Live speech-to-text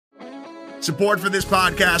Support for this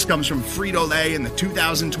podcast comes from Frito-Lay and the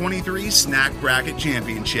 2023 Snack Bracket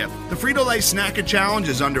Championship. The Frito-Lay Snack Challenge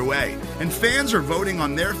is underway, and fans are voting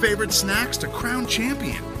on their favorite snacks to crown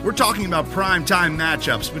champion. We're talking about prime-time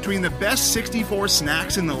matchups between the best 64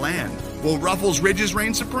 snacks in the land. Will Ruffles Ridges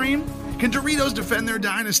reign supreme? Can Doritos defend their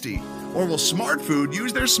dynasty? Or will Smart Food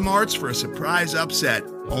use their smarts for a surprise upset?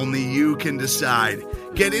 Only you can decide.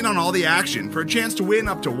 Get in on all the action for a chance to win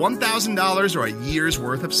up to $1,000 or a year's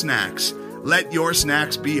worth of snacks. Let your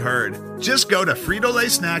snacks be heard. Just go to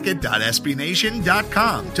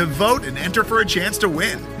fritolaysnacket.sbnation.com to vote and enter for a chance to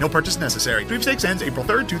win. No purchase necessary. Sweepstakes ends April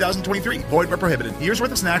 3rd, 2023. Void where prohibited. Year's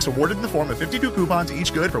worth of snacks awarded in the form of 52 coupons,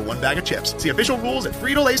 each good for one bag of chips. See official rules at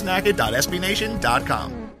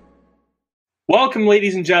fritolaysnacket.sbnation.com. Welcome,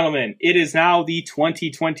 ladies and gentlemen. It is now the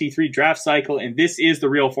 2023 draft cycle, and this is the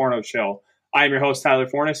Real Forno Show. I am your host, Tyler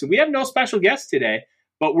Fornes, and we have no special guests today.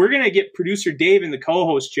 But we're going to get producer Dave in the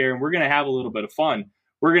co-host chair, and we're going to have a little bit of fun.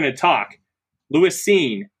 We're going to talk Lewis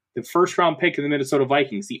Cine, the first-round pick of the Minnesota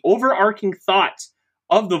Vikings, the overarching thoughts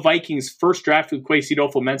of the Vikings' first draft with Kwesi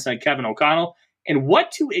Adolfo-Mensah and Kevin O'Connell, and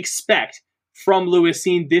what to expect from Lewis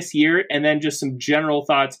Cine this year, and then just some general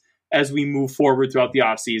thoughts as we move forward throughout the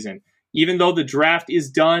offseason. Even though the draft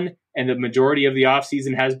is done and the majority of the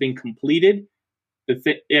offseason has been completed,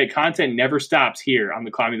 the content never stops here on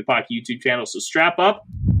the Call Me the Puck YouTube channel. So strap up.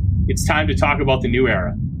 It's time to talk about the new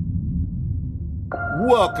era.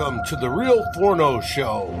 Welcome to the Real Forno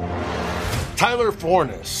Show. Tyler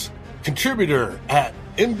Fornes, contributor at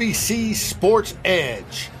NBC Sports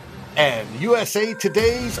Edge and USA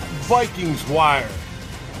Today's Vikings Wire,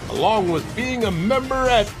 along with being a member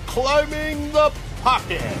at Climbing the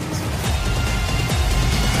Pocket.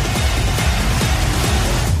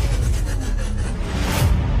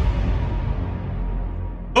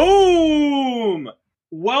 Boom!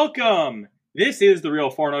 Welcome. This is the Real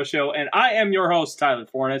Forno Show, and I am your host, Tyler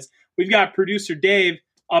Fornes. We've got producer Dave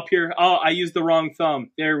up here. Oh, I used the wrong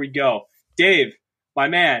thumb. There we go. Dave, my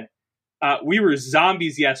man, we were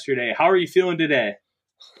zombies yesterday. How are you feeling today?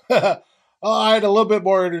 I had a little bit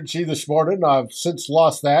more energy this morning. I've since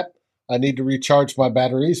lost that. I need to recharge my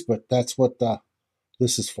batteries, but that's what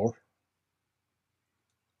this is for.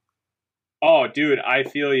 Oh, dude, I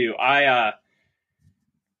feel you.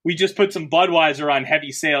 We just put some Budweiser on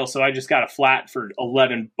heavy sale, so I just got a flat for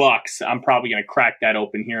 $11. I'm probably going to crack that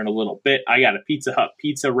open here in a little bit. I got a Pizza Hut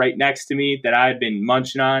pizza right next to me that I've been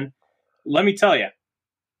munching on. Let me tell you,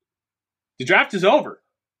 the draft is over,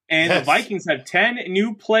 and The Vikings have 10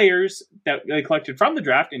 new players that they collected from the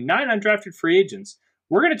draft and 9 undrafted free agents.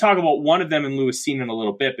 We're going to talk about one of them in Lewis Cine in a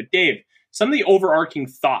little bit, but Dave, some of the overarching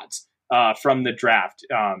thoughts from the draft.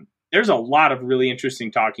 There's a lot of really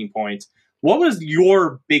interesting talking points. What was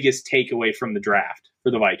your biggest takeaway from the draft for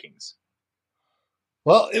the Vikings?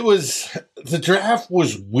 Well, the draft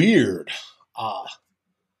was weird.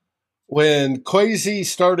 When Kwesi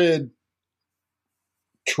started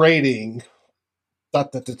trading,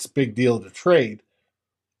 not that it's a big deal to trade,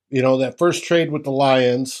 that first trade with the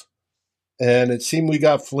Lions, and it seemed we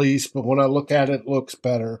got fleeced, but when I look at it, it looks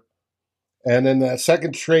better. And then that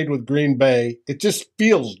second trade with Green Bay, it just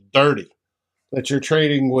feels dirty that you're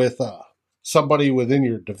trading with somebody within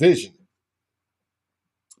your division.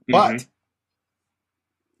 But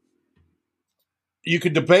you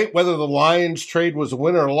could debate whether the Lions trade was a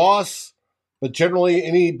win or a loss, but generally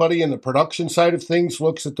anybody in the production side of things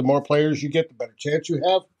looks at the more players you get, the better chance you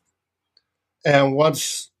have. And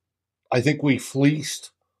once I think we fleeced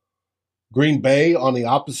Green Bay on the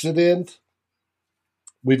opposite end,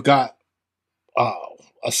 we've got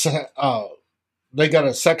they got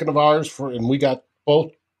a second of ours and we got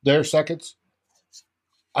both their seconds.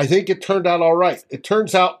 I think it turned out all right. It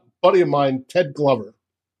turns out, a buddy of mine, Ted Glover,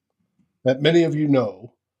 that many of you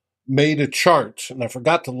know, made a chart, and I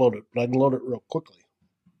forgot to load it, but I can load it real quickly.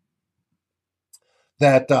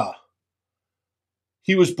 That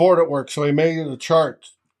he was bored at work, so he made a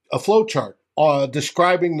flow chart,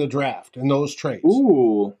 describing the draft and those trades.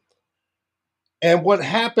 Ooh. And what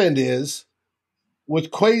happened is, with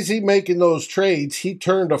Kwesi making those trades, he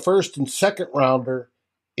turned a first and second rounder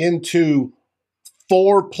into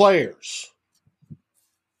 4 players.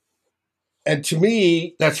 And to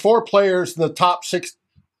me, that's 4 players in the top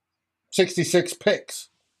 66 picks.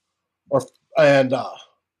 To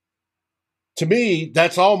me,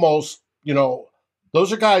 that's almost,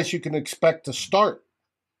 those are guys you can expect to start.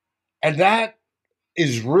 And that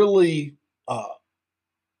is really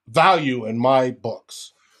value in my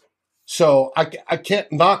books. So I can't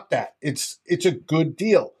knock that. It's a good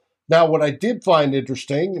deal. Now, what I did find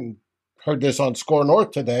interesting, and heard this on Score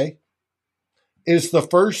North today, is the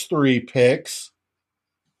first 3 picks,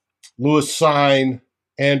 Lewis Sine,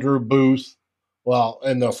 Andrew Booth,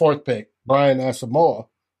 and the fourth pick, Brian Asamoah,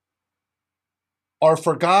 are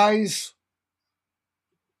for guys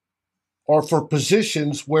or for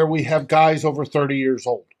positions where we have guys over 30 years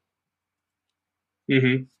old.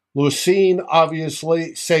 Mm-hmm. Lewis Sine,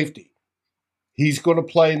 obviously, safety. He's going to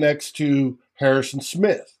play next to Harrison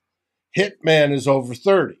Smith. Hitman is over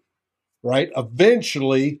 30, right?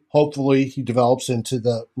 Eventually, hopefully, he develops into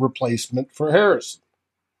the replacement for Harrison.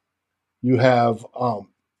 You have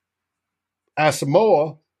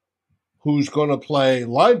Asamoah, who's going to play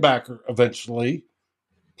linebacker eventually,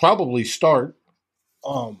 probably start.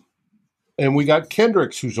 And we got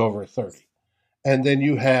Kendricks, who's over 30. And then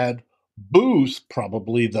you had Booth,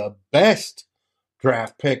 probably the best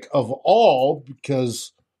draft pick of all,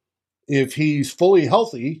 because if he's fully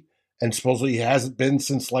healthy, and supposedly he hasn't been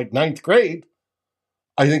since like ninth grade,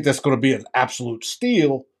 I think that's going to be an absolute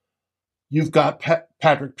steal. You've got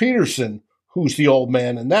Patrick Peterson, who's the old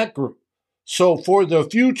man in that group. So for the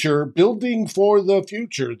future, building for the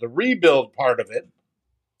future, the rebuild part of it,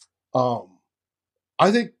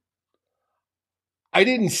 I think I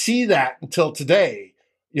didn't see that until today.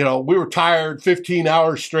 We were tired, 15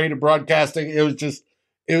 hours straight of broadcasting.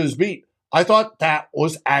 It was beat. I thought that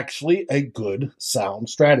was actually a good, sound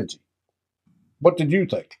strategy. What did you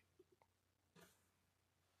think?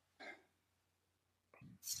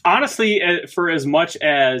 Honestly, for as much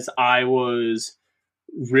as I was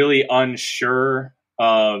really unsure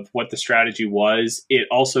of what the strategy was, it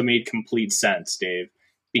also made complete sense, Dave,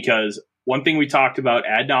 because one thing we talked about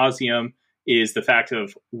ad nauseum is the fact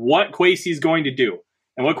of what Kwesi's going to do.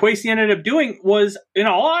 And what Kwesi ended up doing was, in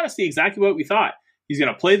all honesty, exactly what we thought. He's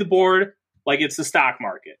going to play the board like it's the stock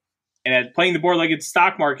market. And at playing the board like it's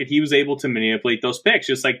stock market, he was able to manipulate those picks,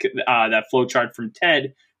 just like that flow chart from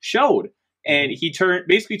Ted showed. And he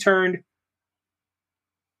basically turned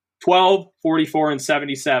 12, 44, and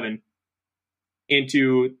 77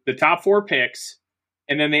 into the top four picks.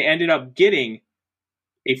 And then they ended up getting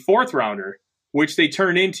a fourth rounder, which they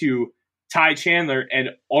turned into Ty Chandler and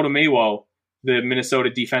Odomewo, the Minnesota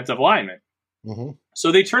defensive lineman. Mm-hmm.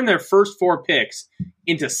 So they turned their first four picks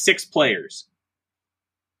into 6 players.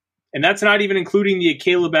 And that's not even including the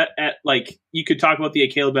Caleb, you could talk about the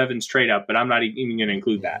Caleb Evans trade up, but I'm not even going to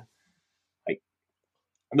include that. Like,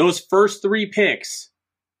 those first 3 picks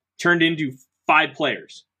turned into 5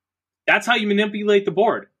 players. That's how you manipulate the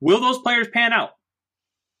board. Will those players pan out?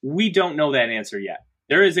 We don't know that answer yet.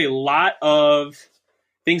 There is a lot of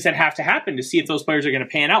things that have to happen to see if those players are going to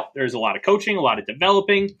pan out. There's a lot of coaching, a lot of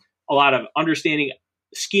developing, a lot of understanding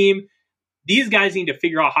scheme. These guys need to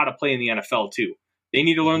figure out how to play in the NFL too. They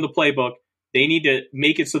need to learn the playbook. They need to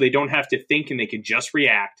make it so they don't have to think and they can just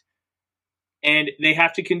react. And they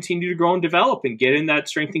have to continue to grow and develop and get in that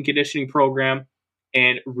strength and conditioning program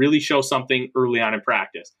and really show something early on in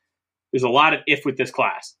practice. There's a lot of if with this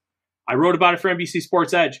class. I wrote about it for NBC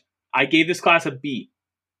Sports Edge. I gave this class a B.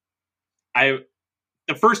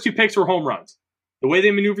 The first 2 picks were home runs. The way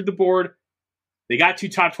they maneuvered the board, they got 2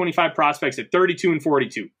 top 25 prospects at 32 and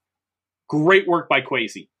 42. Great work by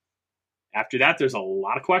Kwesi. After that, there's a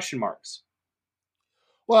lot of question marks.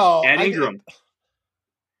 Well, Ed Ingram.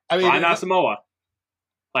 Brian Asamoah.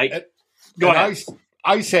 Go ahead.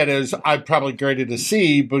 I said I probably graded a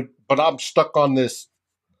C, but I'm stuck on this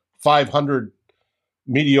 500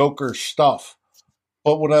 mediocre stuff.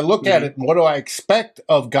 But when I look at it, what do I expect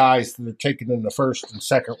of guys that are taken in the first and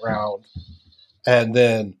second round, and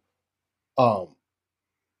then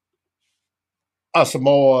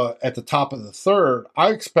Asamoah at the top of the third? I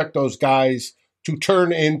expect those guys to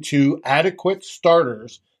turn into adequate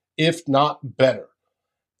starters, if not better.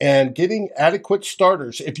 And getting adequate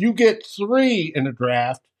starters, if you get 3 in a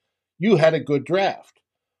draft, you had a good draft.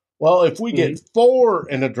 Well, if we get 4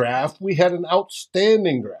 in a draft, we had an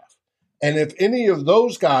outstanding draft. And if any of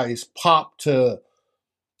those guys pop to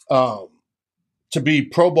be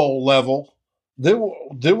Pro Bowl level, they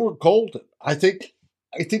were golden. I think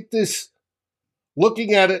this,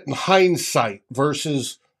 looking at it in hindsight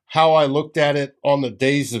versus how I looked at it on the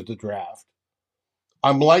days of the draft,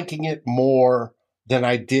 I'm liking it more than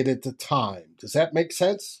I did at the time. Does that make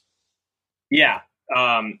sense? Yeah.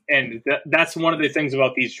 And that's one of the things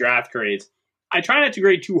about these draft grades. I try not to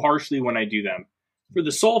grade too harshly when I do them, for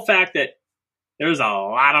the sole fact that there's a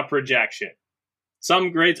lot of projection.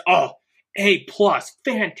 Some grades, A+,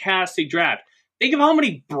 fantastic draft. Think of how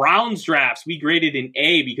many Browns drafts we graded in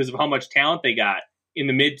A because of how much talent they got in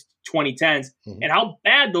the mid-2010s and how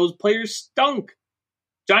bad those players stunk.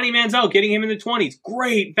 Johnny Manziel, getting him in the 20s,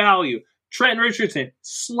 great value. Trent Richardson,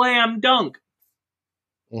 slam dunk.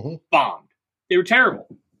 Bombed. They were terrible.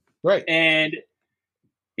 Right. And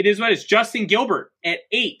It is what it's Justin Gilbert at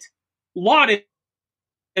 8. Lauded.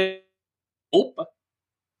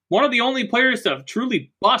 One of the only players to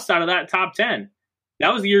truly bust out of that top 10.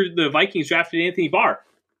 That was the year the Vikings drafted Anthony Barr.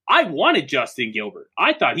 I wanted Justin Gilbert.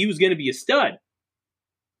 I thought he was going to be a stud.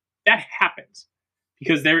 That happens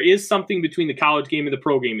because there is something between the college game and the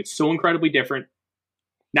pro game. It's so incredibly different.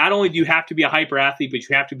 Not only do you have to be a hyper athlete, but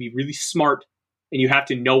you have to be really smart and you have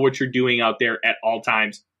to know what you're doing out there at all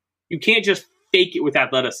times. You can't just fake it with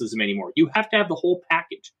athleticism anymore. You have to have the whole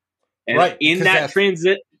package. And right, in that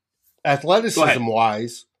transit,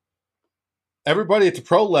 athleticism-wise, everybody at the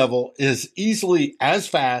pro level is easily as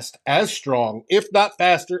fast, as strong, if not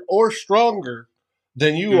faster or stronger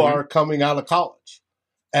than you are coming out of college.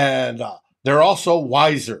 And they're also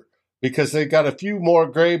wiser because they've got a few more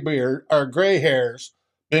gray hairs,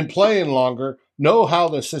 been playing longer, know how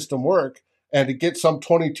the system works. And to get some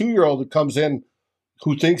 22-year-old that comes in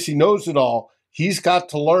who thinks he knows it all, he's got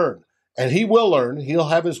to learn. And he will learn. He'll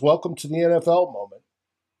have his welcome to the NFL moment.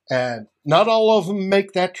 And not all of them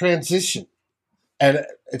make that transition. And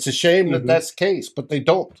it's a shame that that's the case, but they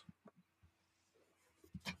don't.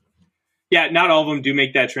 Yeah, not all of them do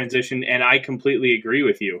make that transition, and I completely agree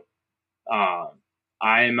with you.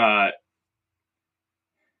 I'm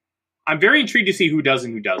very intrigued to see who does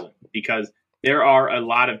and who doesn't, because there are a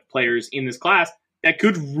lot of players in this class that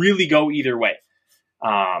could really go either way.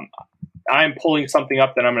 I'm pulling something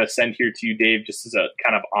up that I'm going to send here to you, Dave, just as a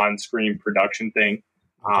kind of on-screen production thing.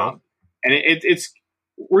 Okay. And it's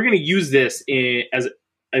we're going to use this as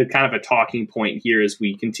a kind of a talking point here as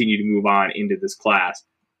we continue to move on into this class.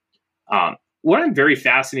 What I'm very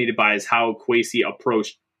fascinated by is how Kwesi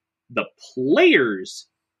approached the players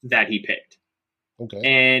that he picked.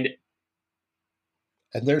 Okay.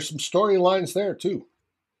 And there's some storylines there, too.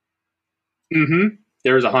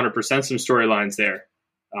 There's 100% some storylines there.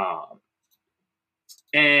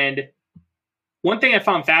 And one thing I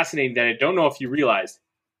found fascinating that I don't know if you realized,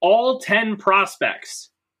 all 10 prospects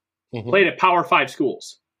played at Power 5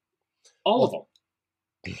 schools. All of them.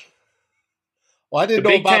 Well, I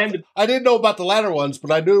didn't know about the latter ones,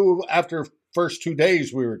 but I knew after first 2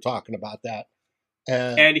 days we were talking about that.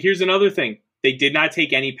 And here's another thing. They did not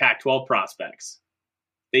take any Pac-12 prospects.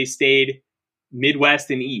 They stayed Midwest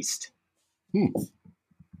and East.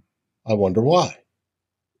 I wonder why.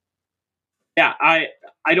 Yeah, I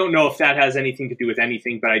don't know if that has anything to do with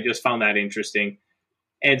anything, but I just found that interesting.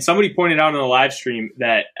 And somebody pointed out on the live stream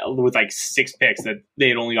that with like 6 picks that they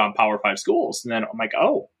had only gone Power 5 schools. And then I'm like,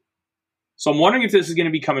 oh. So I'm wondering if this is going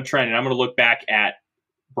to become a trend. And I'm going to look back at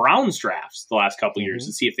Browns drafts the last couple of years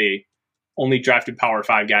and see if they only drafted Power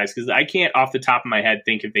 5 guys. Because I can't off the top of my head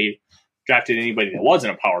think if they drafted anybody that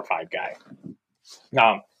wasn't a Power 5 guy.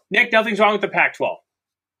 Nick, nothing's wrong with the Pac-12.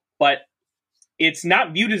 But it's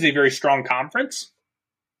not viewed as a very strong conference.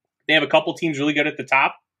 They have a couple teams really good at the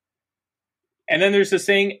top. And then there's this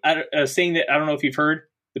saying that I don't know if you've heard,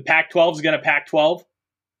 the Pac-12 is going to Pac-12,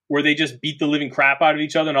 where they just beat the living crap out of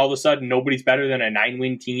each other, and all of a sudden nobody's better than a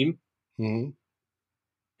 9-win team.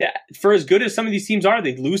 Yeah, for as good as some of these teams are,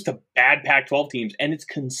 they lose to bad Pac-12 teams, and it's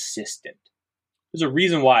consistent. There's a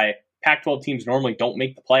reason why Pac-12 teams normally don't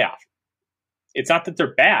make the playoff. It's not that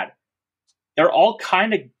they're bad. They're all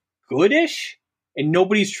kind of goodish, and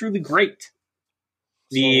nobody's truly great.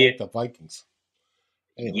 Like the Vikings.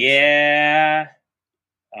 Anyways. Yeah.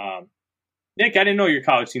 Nick, I didn't know your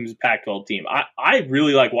college team was a Pac-12 team. I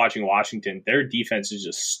really like watching Washington. Their defense is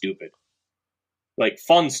just stupid. Like,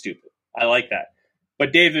 fun stupid. I like that.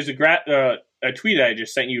 But, Dave, there's a tweet I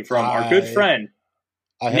just sent you from our good friend,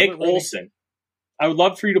 Nick Olson. I would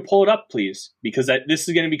love for you to pull it up, please, because this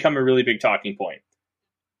is going to become a really big talking point.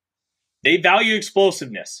 They value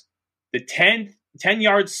explosiveness. The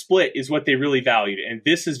 10-yard split is what they really valued, and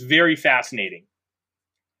this is very fascinating.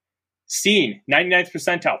 Cine, 99th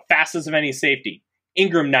percentile, fastest of any safety.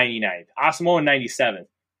 Ingram, 99th. Asamoah, 97th.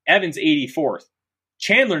 Evans, 84th.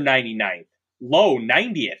 Chandler, 99th. Lowe,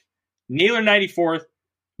 90th. Naylor, 94th.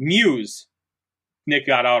 Muse, Nick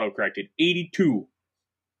got auto-corrected, 82.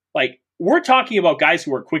 Like, we're talking about guys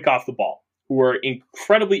who are quick off the ball, who are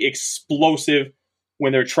incredibly explosive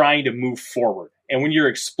when they're trying to move forward. And when you're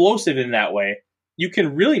explosive in that way, you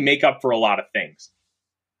can really make up for a lot of things.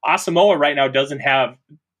 Asamoah right now doesn't have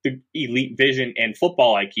the elite vision and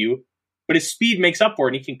football IQ, but his speed makes up for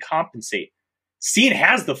it and he can compensate. Cine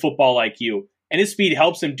has the football IQ, and his speed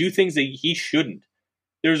helps him do things that he shouldn't.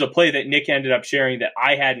 There's a play that Nick ended up sharing that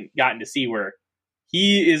I hadn't gotten to see where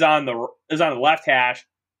he is on the left hash,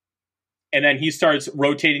 and then he starts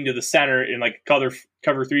rotating to the center in like a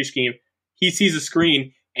cover 3 scheme. He sees a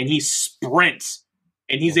screen, and he sprints,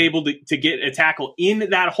 and he's able to get a tackle in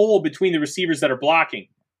that hole between the receivers that are blocking.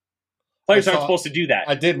 Players aren't supposed to do that.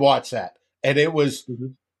 I did watch that, and it was,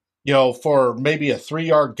 for maybe a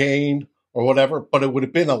 3-yard gain or whatever, but it would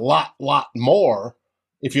have been a lot more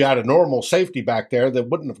if you had a normal safety back there that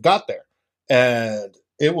wouldn't have got there. And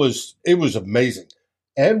it was amazing.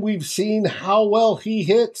 And we've seen how well he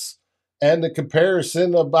hits, and the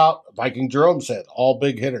comparison about Viking Jerome said, all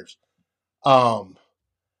big hitters.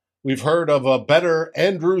 We've heard of a better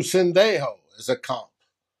Andrew Sendejo as a comp.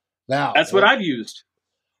 Now, that's what I've used.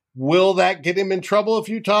 Will that get him in trouble a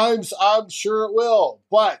few times? I'm sure it will,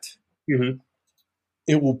 but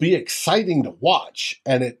it will be exciting to watch.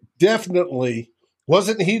 And it definitely,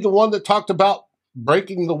 wasn't he the one that talked about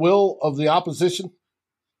breaking the will of the opposition?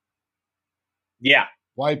 Yeah.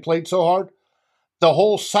 Why he played so hard? The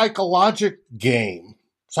whole psychological game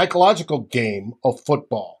of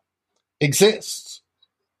football exists.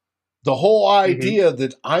 The whole idea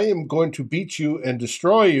that I am going to beat you and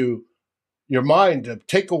destroy you, your mind, to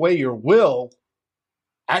take away your will,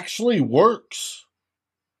 actually works.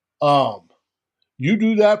 You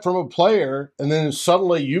do that from a player, and then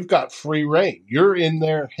suddenly you've got free reign. You're in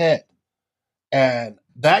their head. And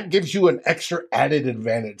that gives you an extra added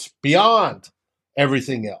advantage beyond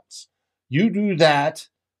everything else. You do that,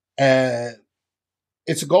 and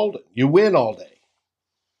it's golden. You win all day.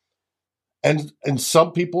 And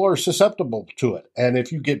some people are susceptible to it. And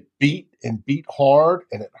if you get beat hard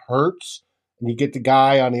and it hurts, and you get the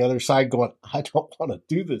guy on the other side going, I don't want to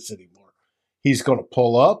do this anymore. He's going to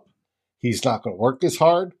pull up. He's not going to work as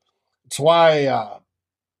hard. It's why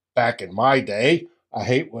back in my day, I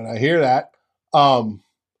hate when I hear that,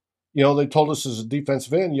 they told us as a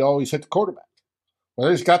defensive end, you always hit the quarterback. Whether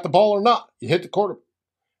he's got the ball or not, you hit the quarterback.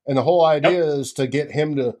 And the whole idea is to get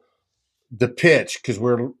him to the pitch, because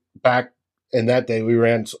we're back in that day, we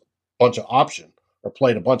ran a bunch of option or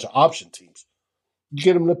played a bunch of option teams. You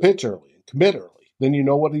get him to pitch early and commit early. Then you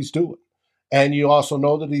know what he's doing. And you also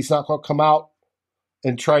know that he's not going to come out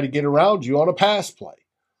and try to get around you on a pass play.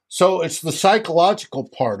 So it's the psychological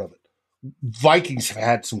part of it. Vikings have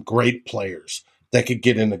had some great players that could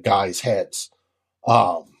get into guys' heads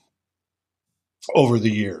over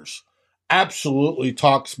the years. Absolutely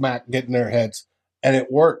talk smack, get in their heads, and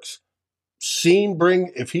it works.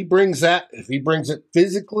 If he brings it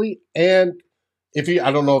physically, and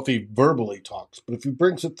I don't know if he verbally talks, but if he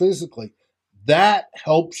brings it physically, that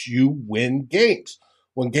helps you win games.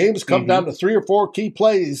 When games come down to 3 or 4 key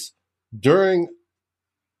plays during,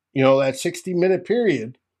 that 60-minute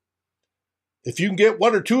period, if you can get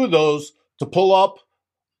 1 or 2 of those to pull up,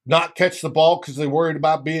 not catch the ball because they're worried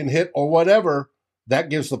about being hit or whatever, that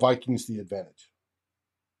gives the Vikings the advantage.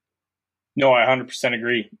 No, I 100%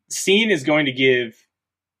 agree. Cine is going to give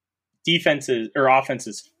defenses or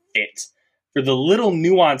offenses fit for the little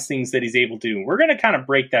nuanced things that he's able to do. We're going to kind of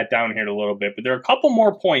break that down here a little bit, but there are a couple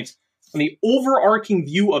more points on the overarching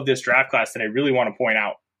view of this draft class that I really want to point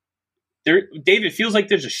out. Dave, it feels like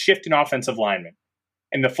there's a shift in offensive linemen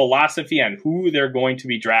and the philosophy on who they're going to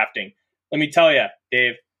be drafting. Let me tell you,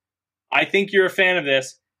 Dave, I think you're a fan of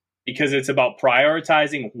this because it's about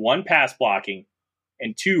prioritizing 1, pass blocking,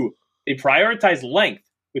 and 2, they prioritize length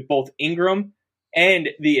with both Ingram and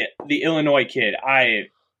the Illinois kid. I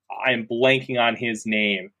am blanking on his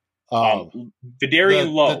name.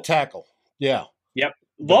 Vidarian Lowe. The tackle. Yeah. Yep.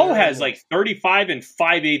 Lowe has like 35 and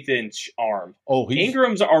 5/8 inch arm. Oh,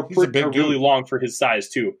 Ingram's are really long for his size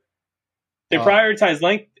too. They prioritize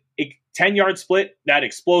length, a 10-yard split, that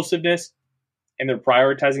explosiveness, and they're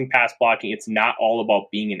prioritizing pass blocking. It's not all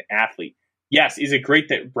about being an athlete. Yes, is it great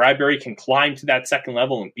that Bradbury can climb to that second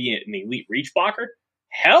level and be an elite reach blocker?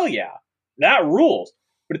 Hell yeah, that rules.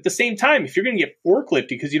 But at the same time, if you're going to get forklifted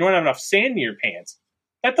because you don't have enough sand in your pants,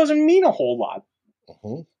 that doesn't mean a whole lot.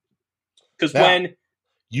 Because when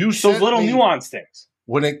those little nuanced things.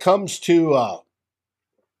 When it comes to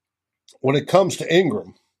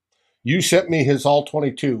Ingram, you sent me his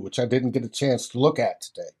all-22, which I didn't get a chance to look at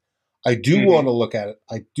today. I do want to look at it.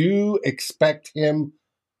 I do expect him.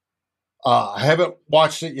 I haven't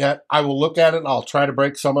watched it yet. I will look at it, and I'll try to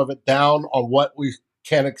break some of it down on what we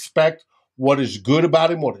can expect, what is good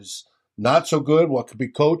about him, what is not so good, what could be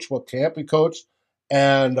coached, what can't be coached,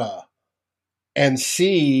 and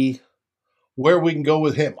see where we can go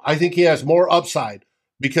with him. I think he has more upside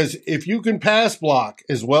because if you can pass block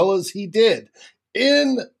as well as he did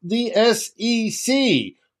in the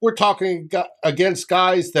SEC, we're talking against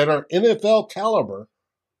guys that are NFL caliber.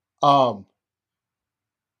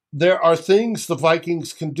 There are things the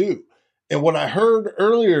Vikings can do. And what I heard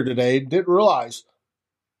earlier today, didn't realize,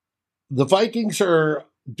 the Vikings are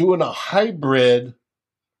doing a hybrid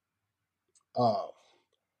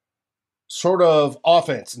sort of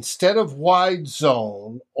offense. Instead of wide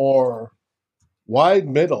zone or wide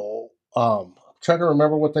middle. I'm trying to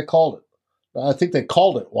remember what they called it. I think they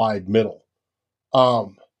called it wide middle.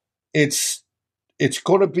 It's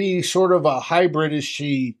going to be sort of a hybrid-ish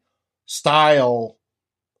style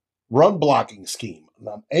run blocking scheme. And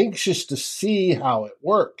I'm anxious to see how it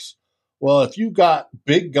works. Well, if you got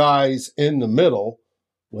big guys in the middle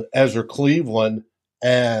with Ezra Cleveland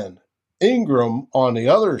and Ingram on the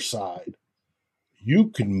other side, you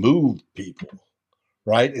can move people,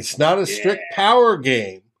 right? It's not a strict power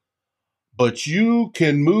game, but you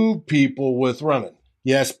can move people with running.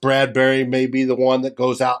 Yes, Bradbury may be the one that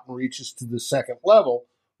goes out and reaches to the second level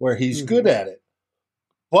where he's good at it.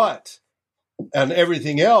 But on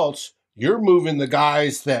everything else, you're moving the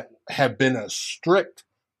guys that have been a strict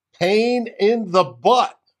pain in the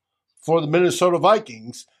butt for the Minnesota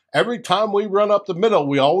Vikings. Every time we run up the middle,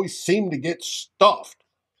 we always seem to get stuffed.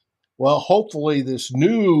 Well, hopefully this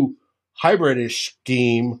new hybrid-ish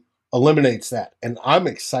scheme eliminates that. And I'm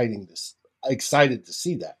excited to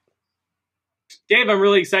see that. Dave, I'm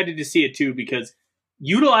really excited to see it too, because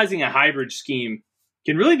utilizing a hybrid scheme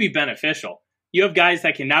can really be beneficial. You have guys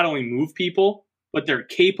that can not only move people, but they're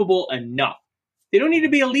capable enough. They don't need to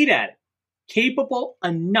be elite at it. Capable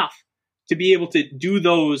enough to be able to do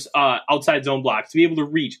those outside zone blocks, to be able to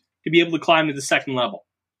reach, to be able to climb to the second level.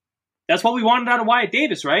 That's what we wanted out of Wyatt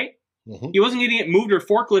Davis, right? He wasn't going to get moved or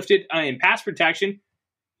forklifted in pass protection.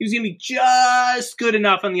 He was going to be just good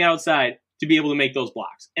enough on the outside to be able to make those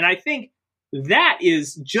blocks. And I think that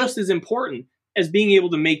is just as important as being able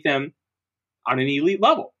to make them on an elite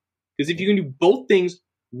level. Because if you can do both things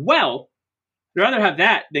well, I'd rather have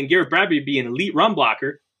that than Garrett Bradbury be an elite run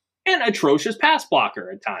blocker and atrocious pass blocker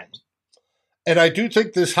at times. And I do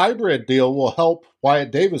think this hybrid deal will help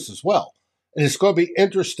Wyatt Davis as well. And it's going to be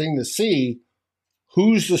interesting to see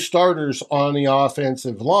who's the starters on the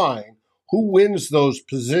offensive line, who wins those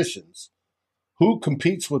positions, who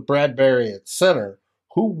competes with Bradbury at center,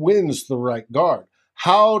 who wins the right guard.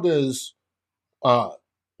 How does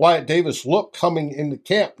Wyatt Davis look coming into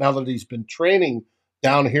camp now that he's been training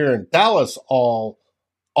down here in Dallas all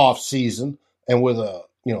off season and with a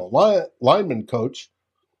lineman coach?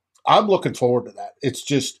 I'm looking forward to that. It's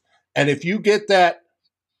just, and if you get that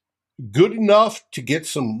good enough to get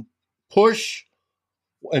some push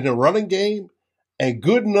in the running game and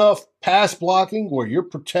good enough pass blocking where you're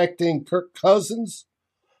protecting Kirk Cousins,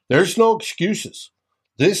 there's no excuses.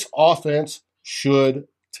 This offense should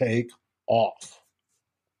take off.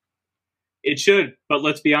 It should, but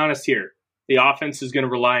let's be honest here. The offense is going to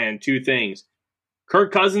rely on two things.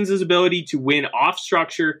 Kirk Cousins' ability to win off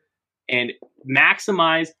structure and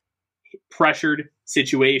maximize pressured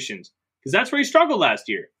situations. Because that's where he struggled last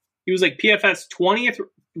year. He was like PFF's 20th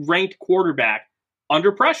ranked quarterback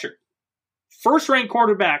under pressure. First ranked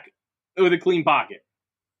quarterback with a clean pocket.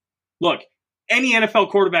 Look, any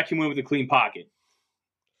NFL quarterback can win with a clean pocket.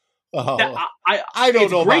 I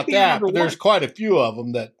don't know about that, but there's quite a few of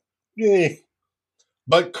them that,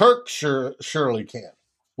 but Kirk surely can.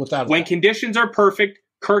 When conditions are perfect,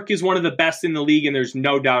 Kirk is one of the best in the league, and there's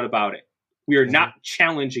no doubt about it. We are not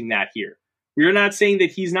challenging that here. We are not saying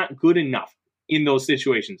that he's not good enough in those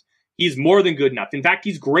situations. He's more than good enough. In fact,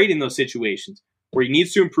 he's great in those situations. Where he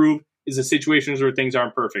needs to improve is the situations where things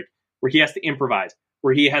aren't perfect, where he has to improvise,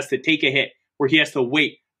 where he has to take a hit, where he has to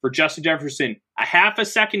wait for Justin Jefferson a half a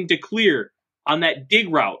second to clear on that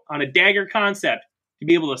dig route, on a dagger concept, to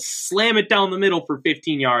be able to slam it down the middle for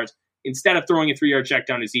 15 yards instead of throwing a 3-yard check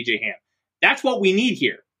down to CJ Ham. That's what we need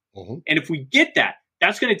here. And if we get that,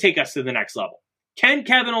 that's going to take us to the next level. Can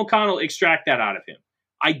Kevin O'Connell extract that out of him?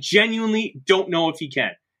 I genuinely don't know if he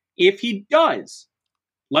can. If he does,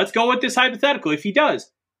 let's go with this hypothetical. If he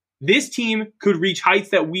does, this team could reach heights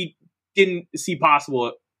that we didn't see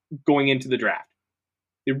possible going into the draft.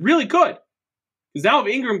 It really could. Because now if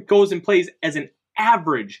Ingram goes and plays as an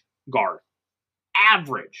average guard,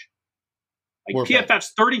 like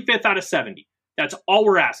PFF's 35th out of 70, that's all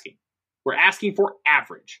we're asking. We're asking for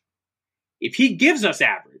average. If he gives us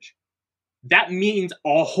average, that means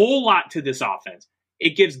a whole lot to this offense.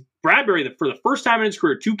 It gives Bradbury, for the first time in his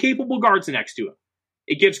career, 2 capable guards next to him.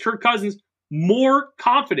 It gives Kirk Cousins more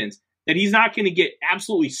confidence that he's not going to get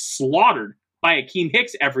absolutely slaughtered by Akeem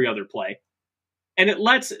Hicks every other play. And it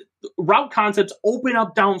lets route concepts open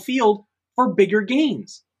up downfield for bigger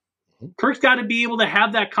gains. Kirk's got to be able to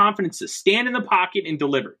have that confidence to stand in the pocket and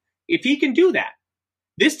deliver. If he can do that,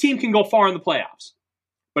 this team can go far in the playoffs.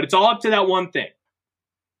 But it's all up to that one thing.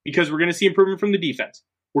 Because we're going to see improvement from the defense.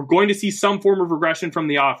 We're going to see some form of regression from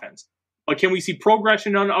the offense. But can we see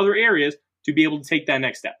progression on other areas to be able to take that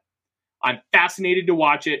next step? I'm fascinated to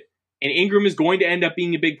watch it. And Ingram is going to end up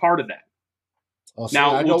being a big part of that.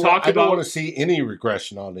 Now, I don't want to see any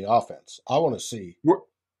regression on the offense. I want to see.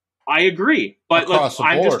 I agree, but I'm just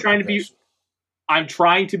trying progression. I'm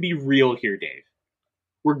trying to be real here, Dave.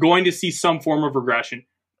 We're going to see some form of regression,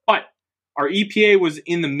 but our EPA was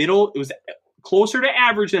in the middle. It was closer to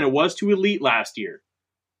average than it was to elite last year.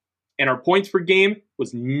 And our points per game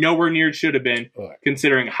was nowhere near it should have been,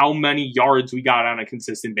 considering how many yards we got on a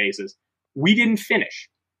consistent basis. We didn't finish.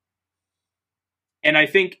 And I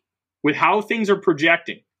think with how things are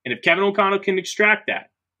projecting, and if Kevin O'Connell can extract that,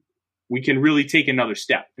 we can really take another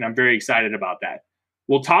step. And I'm very excited about that.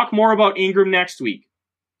 We'll talk more about Ingram next week.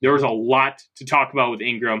 There was a lot to talk about with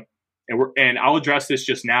Ingram, and I'll address this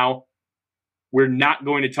just now. We're not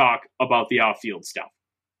going to talk about the off-field stuff.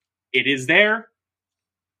 It is there.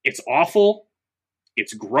 It's awful.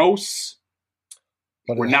 It's gross.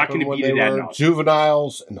 But we're not going to beat it that now.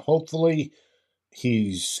 Juveniles, and hopefully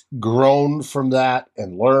he's grown from that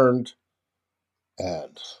and learned.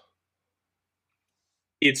 And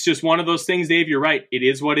it's just one of those things, Dave. You're right. It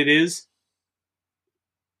is what it is.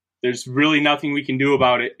 There's really nothing we can do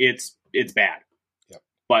about it. It's bad. Yep.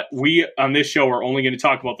 But we, on this show, are only going to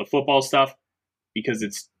talk about the football stuff because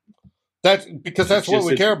that's what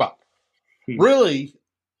we care about. Really.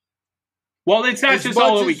 Well, it's not just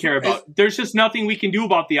all that we care about. There's just nothing we can do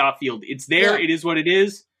about the off-field. It's there. Yeah. It is what it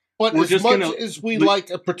is. But as much as we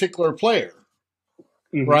like a particular player,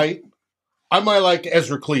 right? I might like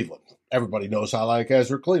Ezra Cleveland. Everybody knows I like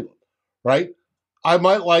Ezra Cleveland, right? I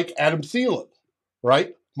might like Adam Thielen,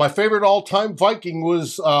 right? My favorite all-time Viking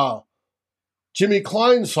was Jimmy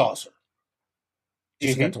Kleinsaucer.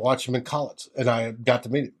 Just got to watch him in college, and I got to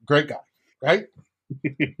meet him. Great guy, right?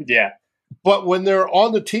 Yeah. But when they're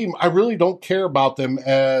on the team, I really don't care about them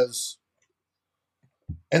as,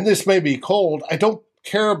 and this may be cold, I don't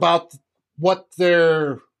care about what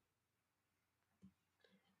they're,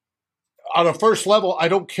 on a first level, I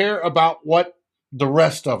don't care about what the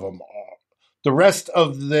rest of them are. The rest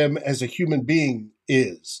of them as a human being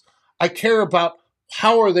is. I care about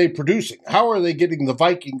how are they producing? How are they getting the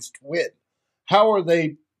Vikings to win? How are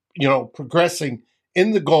they, progressing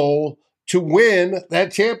in the goal to win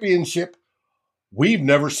that championship we've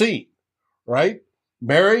never seen, right?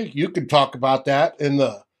 Mary, you can talk about that in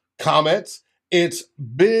the comments. It's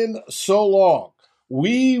been so long.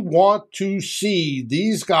 We want to see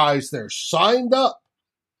these guys, they're signed up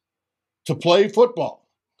to play football,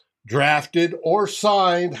 drafted or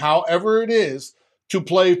signed, however it is, to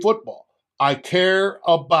play football. I care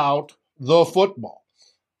about the football.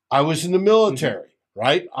 I was in the military,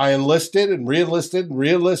 right? I enlisted and re-enlisted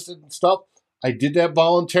and stuff. I did that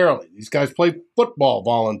voluntarily. These guys play football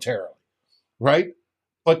voluntarily, right?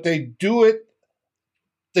 But they do it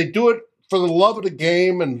for the love of the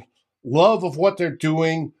game and love of what they're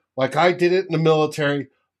doing, like I did it in the military.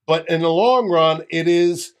 But in the long run, it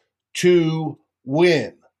is to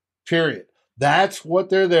win, period. That's what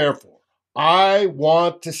they're there for. I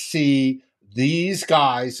want to see these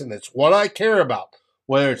guys, and it's what I care about,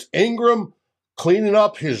 whether it's Ingram cleaning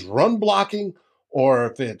up his run blocking or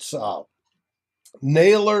if it's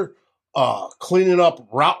Naylor cleaning up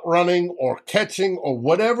route running or catching or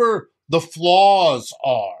whatever the flaws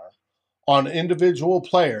are on individual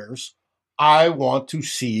players, I want to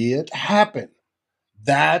see it happen.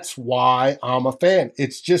 That's why I'm a fan.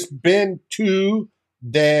 It's just been too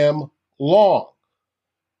damn long.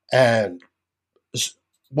 And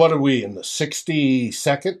what are we in the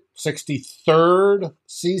 62nd, 63rd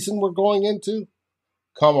season we're going into?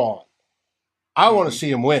 Come on. I want to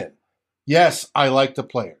see him win. Yes, I like the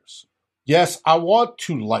players. Yes, I want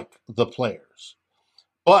to like the players.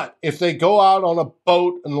 But if they go out on a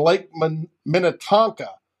boat in Lake Minnetonka,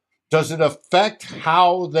 does it affect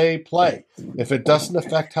how they play? If it doesn't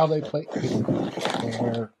affect how they play,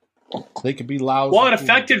 they could be lousy. Well, it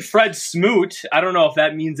affected Fred Smoot. I don't know if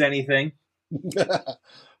that means anything.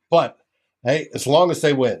 But, hey, as long as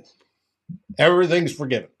they win, everything's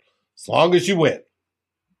forgiven. As long as you win.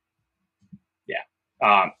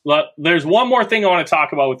 There's one more thing I want to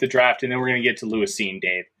talk about with the draft, and then we're going to get to Lewisine,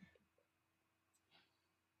 Dave.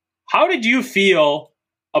 How did you feel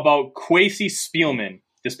about Kwesi Spielman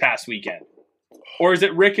this past weekend? Or is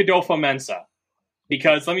it Rick Adolfo-Mensah?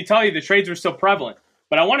 Because let me tell you, the trades were still prevalent.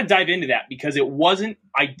 But I want to dive into that because it wasn't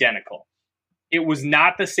identical. It was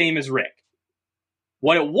not the same as Rick.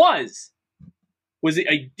 What it was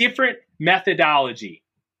a different methodology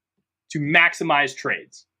to maximize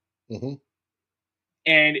trades. Mm-hmm.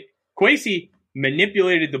 And Kwesi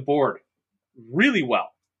manipulated the board really well.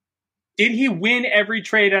 Did he win every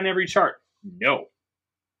trade on every chart? No.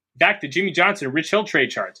 In fact, the Jimmy Johnson and Rich Hill trade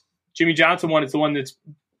charts, Jimmy Johnson one is the one that's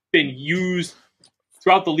been used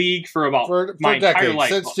throughout the league for about my entire decades, life.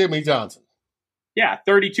 Since Jimmy Johnson. Yeah,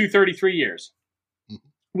 32, 33 years. Mm-hmm.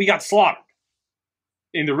 We got slaughtered.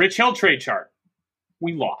 In the Rich Hill trade chart,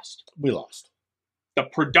 we lost. The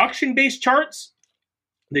production-based charts,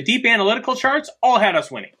 the deep analytical charts, all had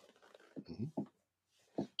us winning. Mm-hmm.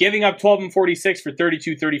 Giving up 12 and 46 for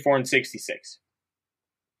 32, 34, and 66.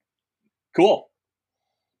 Cool.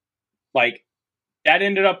 Like, that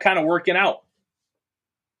ended up kind of working out.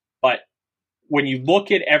 But when you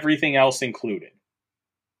look at everything else included,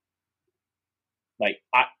 like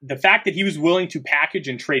the fact that he was willing to package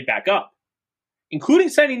and trade back up, including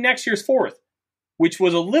sending next year's fourth, which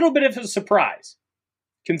was a little bit of a surprise,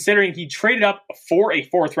 considering he traded up for a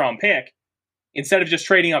fourth-round pick instead of just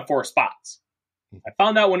trading up 4 spots. I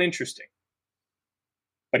found that one interesting.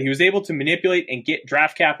 But he was able to manipulate and get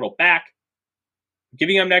draft capital back.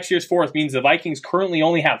 Giving up next year's fourth means the Vikings currently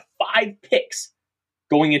only have 5 picks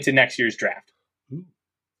going into next year's draft.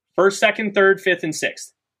 First, second, third, fifth, and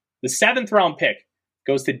sixth. The 7th-round pick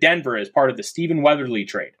goes to Denver as part of the Stephen Weatherly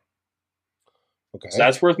trade. Okay. So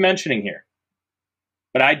that's worth mentioning here.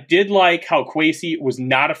 But I did like how Kwesi was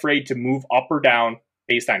not afraid to move up or down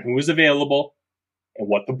based on who was available and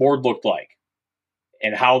what the board looked like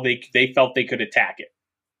and how they felt they could attack it.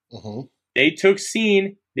 Mm-hmm. They took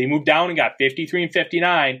Cine, they moved down and got 53 and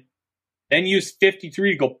 59, then used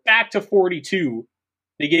 53 to go back to 42.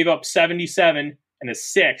 They gave up 77 and a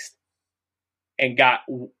sixth and got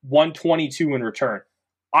 122 in return.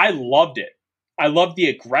 I loved it. I loved the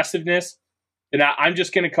aggressiveness. And I'm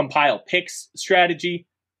just going to compile picks strategy.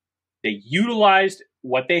 They utilized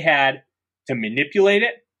what they had to manipulate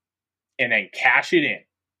it and then cash it in.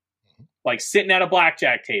 Like sitting at a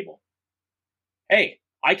blackjack table. Hey,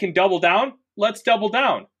 I can double down. Let's double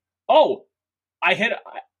down. Oh, I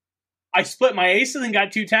split my aces and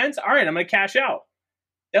got 2 10s. All right, I'm going to cash out.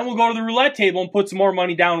 Then we'll go to the roulette table and put some more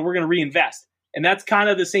money down and we're going to reinvest. And that's kind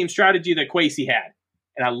of the same strategy that Kwesi had.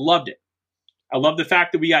 And I loved it. I love the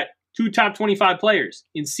fact that we got 2 top 25 players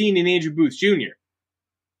in Cine and Andrew Booth Jr.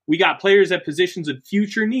 We got players at positions of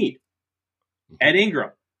future need. Ed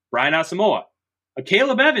Ingram, Brian Asamoah.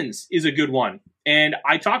 Caleb Evans is a good one. And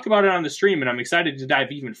I talked about it on the stream, and I'm excited to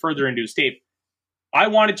dive even further into his tape. I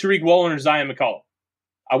wanted Tariq Woolen or Zion McCollum.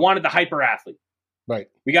 I wanted the hyper athlete. Right.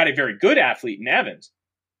 We got a very good athlete in Evans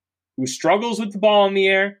who struggles with the ball in the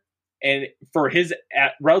air. And for his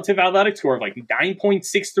relative athletic score of like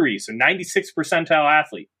 9.63, so 96th percentile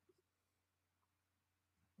athlete,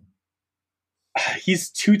 he's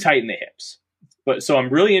too tight in the hips. But so I'm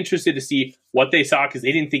really interested to see what they saw because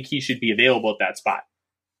they didn't think he should be available at that spot.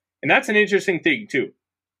 And that's an interesting thing too.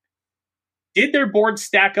 Did their board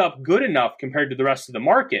stack up good enough compared to the rest of the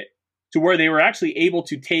market to where they were actually able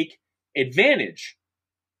to take advantage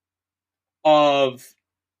of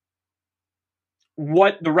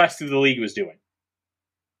what the rest of the league was doing?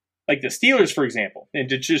 Like the Steelers, for example, and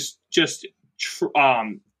to just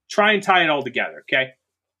try and tie it all together, okay?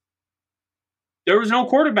 There was no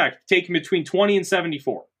quarterback taken between 20 and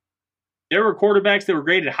 74. There were quarterbacks that were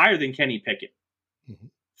graded higher than Kenny Pickett. Mm-hmm.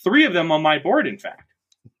 3 of them on my board, in fact.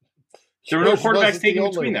 There were no quarterbacks taken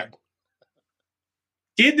between them.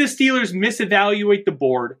 Did the Steelers misevaluate the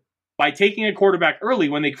board by taking a quarterback early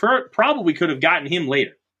when they probably could have gotten him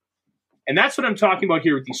later? And that's what I'm talking about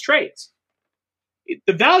here with these trades.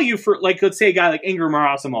 The value for, like, let's say a guy like Ingram or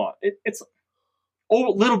Asamoah, it's a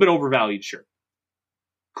little bit overvalued, sure.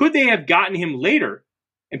 Could they have gotten him later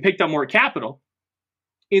and picked up more capital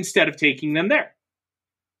instead of taking them there?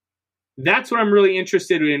 That's what I'm really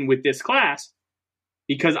interested in with this class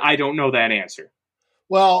because I don't know that answer.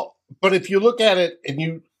 Well, but if you look at it,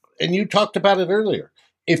 and you talked about it earlier,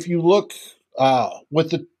 if you look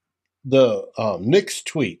with the Knicks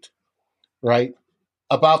tweet, right,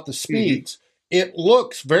 about the speeds, it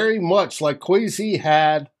looks very much like Kwesi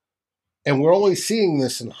had, and we're only seeing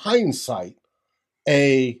this in hindsight,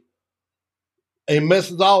 a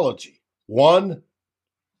methodology. One,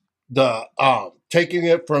 the taking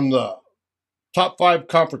it from the top 5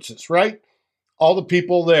 conferences, right? All the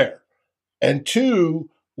people there. And 2,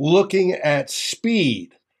 looking at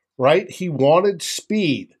speed, right? He wanted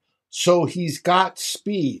speed. So he's got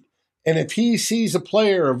speed. And if he sees a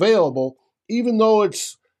player available, even though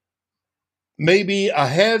it's maybe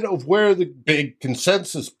ahead of where the big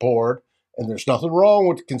consensus board, and there's nothing wrong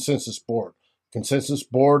with the consensus board. Consensus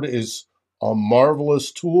board is a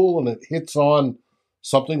marvelous tool, and it hits on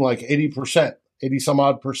something like 80%, 80 some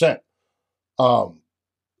odd percent.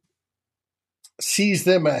 Sees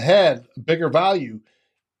them ahead, bigger value,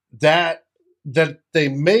 that they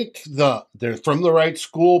make they're from the right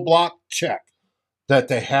school block, check. That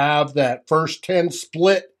they have that first 10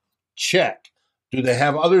 split, check. Do they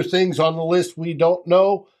have other things on the list we don't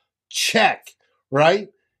know? Check, right?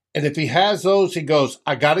 And if he has those, he goes,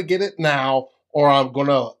 I got to get it now, or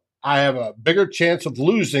I have a bigger chance of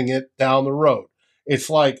losing it down the road. It's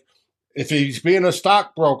like, if he's being a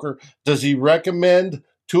stockbroker, does he recommend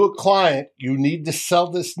to a client, you need to sell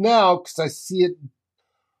this now because I see it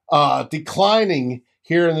declining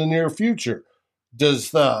here in the near future?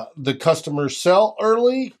 Does the customer sell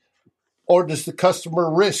early, or does the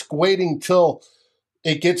customer risk waiting till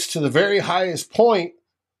it gets to the very highest point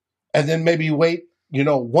and then maybe wait,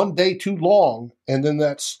 one day too long, and then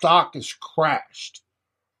that stock is crashed,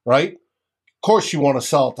 right? Of course, you want to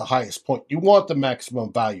sell at the highest point. You want the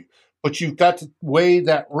maximum value, but you've got to weigh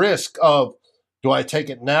that risk of, do I take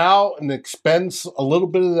it now and expend a little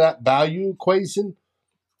bit of that value equation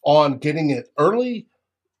on getting it early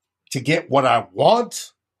to get what I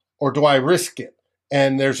want, or do I risk it?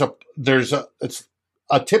 And it's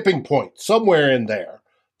a tipping point somewhere in there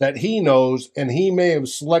that he knows, and he may have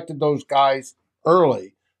selected those guys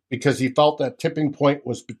early because he felt that tipping point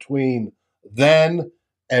was between then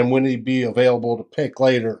and when he'd be available to pick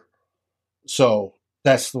later. So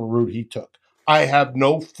that's the route he took. I have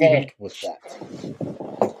no fault with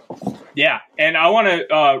that. Yeah, and I want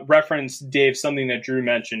to reference, Dave, something that Drew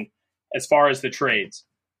mentioned as far as the trades.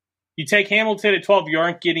 You take Hamilton at 12, you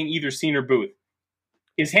aren't getting either Cine or Booth.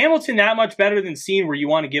 Is Hamilton that much better than Cine where you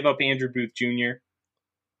want to give up Andrew Booth Jr.?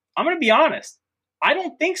 I'm going to be honest. I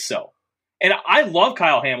don't think so. And I love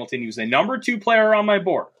Kyle Hamilton. He was the number 2 player on my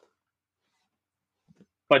board.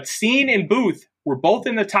 But Cine and Booth were both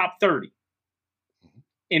in the top 30.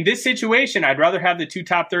 In this situation, I'd rather have the 2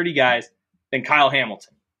 top 30 guys than Kyle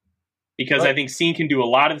Hamilton. Because I think Cine can do a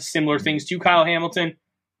lot of similar things to Kyle Hamilton,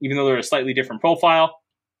 even though they're a slightly different profile.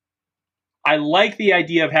 I like the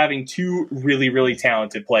idea of having 2 really, really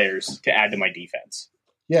talented players to add to my defense.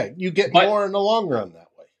 Yeah, you get more in the long run that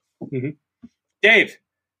way. Mm-hmm. Dave,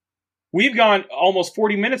 we've gone almost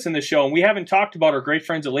 40 minutes in the show, and we haven't talked about our great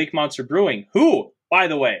friends at Lake Monster Brewing, who, by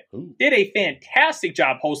the way, did a fantastic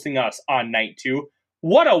job hosting us on night 2.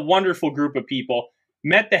 What a wonderful group of people.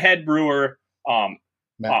 Met the head brewer,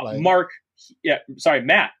 Matt.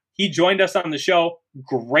 He joined us on the show.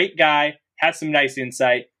 Great guy, had some nice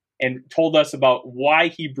insight, and told us about why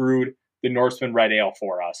he brewed the Norseman Red Ale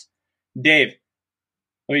for us. Dave,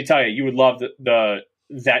 let me tell you, you would love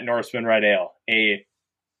that Norseman Red Ale.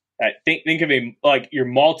 Think of your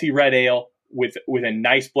malty red ale with a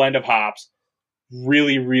nice blend of hops.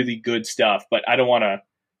 Really, really good stuff. But I don't want to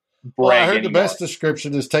brag. Well, I heard anymore. The best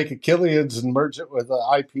description is take a Killian's and merge it with an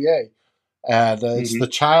IPA, and it's the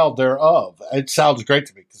child thereof. It sounds great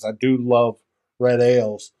to me because I do love red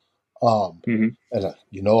ales. And I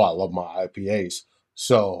love my IPAs.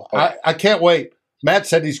 So I can't wait. Matt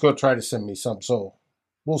said he's going to try to send me some, so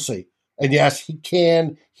we'll see. And yes, he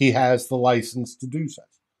can. He has the license to do so.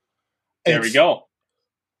 There we go.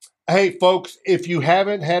 Hey, folks, if you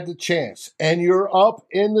haven't had the chance and you're up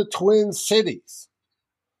in the Twin Cities,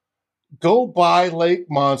 go by Lake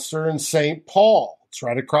Monster in St. Paul. It's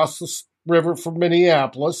right across the river from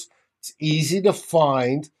Minneapolis. It's easy to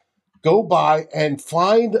find. Go by and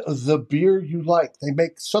find the beer you like. They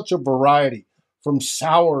make such a variety, from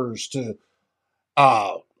sours to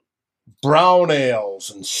brown ales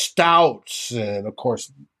and stouts, and of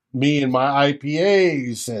course, me and my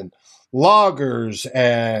IPAs and lagers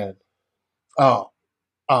and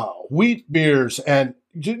wheat beers. And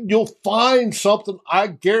you'll find something, I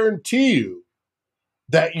guarantee you,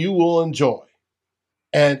 that you will enjoy.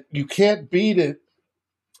 And you can't beat it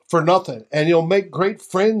for nothing, and you'll make great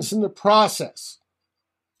friends in the process.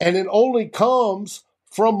 And it only comes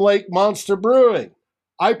from Lake Monster Brewing.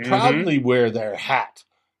 I proudly wear their hat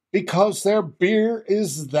because their beer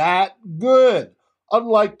is that good.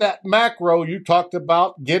 Unlike that macro you talked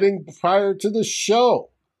about getting prior to the show.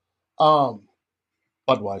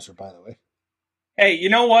 Budweiser, by the way. Hey, you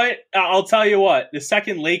know what? I'll tell you what. The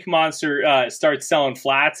second Lake Monster starts selling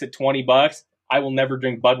flats at $20, I will never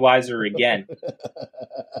drink Budweiser again.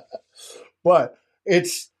 But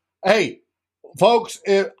hey, folks,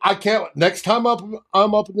 I can't. Next time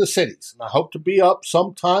I'm up in the cities, and I hope to be up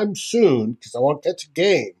sometime soon because I want to catch a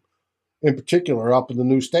game, in particular up in the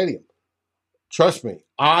new stadium. Trust me,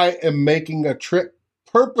 I am making a trip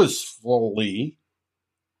purposefully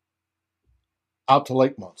out to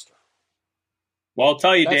Lake Monster. Well, I'll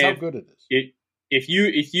tell you, That's Dave, how good it is.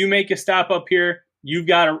 If you make a stop up here, you've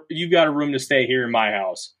got a room to stay here in my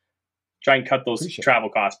house. Try and cut those travel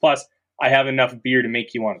costs. Plus, I have enough beer to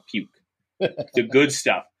make you want to puke. The good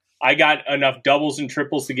stuff. I got enough doubles and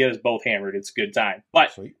triples to get us both hammered. It's a good time.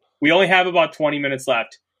 But we only have about 20 minutes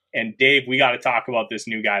left. And Dave, we got to talk about this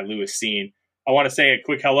new guy, Lewis Cine. I want to say a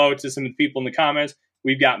quick hello to some of the people in the comments.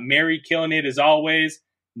 We've got Mary killing it as always.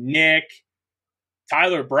 Nick,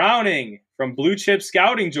 Tyler Browning from Blue Chip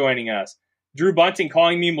Scouting joining us. Drew Bunting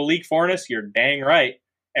calling me Malik Fornes. You're dang right.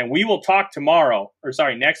 And we will talk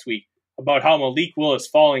next week, about how Malik Willis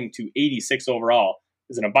falling to 86 overall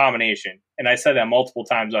is an abomination. And I said that multiple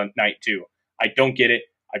times on night 2. I don't get it.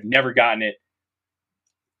 I've never gotten it.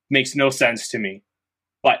 Makes no sense to me.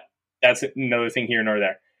 But that's another thing here nor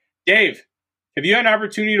there. Dave, have you had an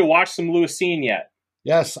opportunity to watch some Lewis Cine yet?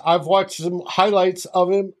 Yes, I've watched some highlights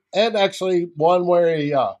of him, and actually one where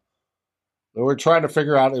they were trying to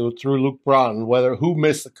figure out, it was through Luke Braun, who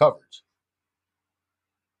missed the coverage.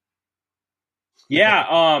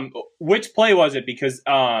 Yeah, which play was it? Because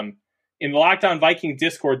in the Locked On Viking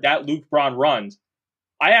Discord that Luke Braun runs,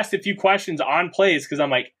 I asked a few questions on plays because I'm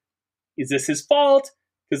like, is this his fault?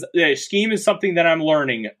 Because the scheme is something that I'm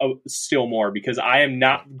learning still more because I am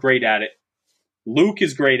not great at it. Luke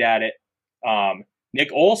is great at it.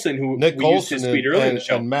 Nick Olson, used his speed earlier in the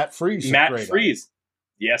show. And Matt Freese.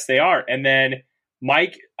 Yes, they are. And then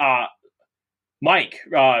Mike,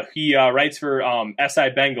 he writes for SI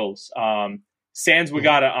Bengals. Sans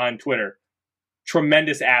Wagata on Twitter.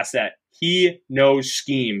 Tremendous asset. He knows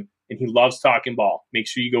scheme, and he loves talking ball. Make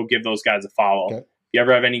sure you go give those guys a follow. Okay. If you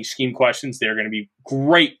ever have any scheme questions, they're going to be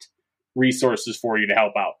great resources for you to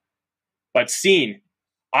help out. But Cine,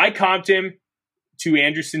 I comped him to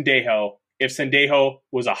Andrew Sendejo if Sendejo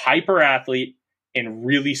was a hyper athlete and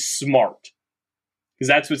really smart. Because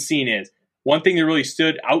that's what Cine is. One thing that really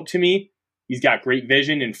stood out to me, he's got great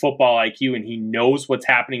vision and football IQ, and he knows what's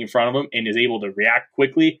happening in front of him and is able to react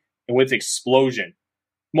quickly and with explosion.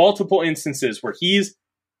 Multiple instances where he's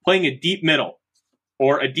playing a deep middle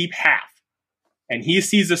or a deep half, and he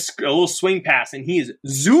sees a little swing pass, and he is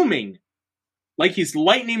zooming like he's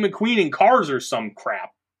Lightning McQueen in Cars or some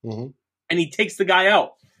crap. Mm-hmm. And he takes the guy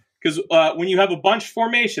out. Because when you have a bunch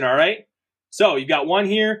formation, all right? So you've got one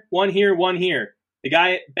here, one here, one here. The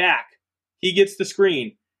guy back, he gets the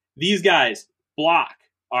screen. These guys block,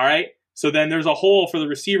 all right? So then there's a hole for the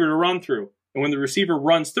receiver to run through. And when the receiver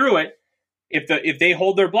runs through it, if they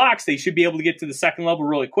hold their blocks, they should be able to get to the second level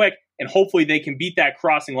really quick, and hopefully they can beat that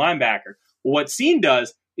crossing linebacker. Well, what Cine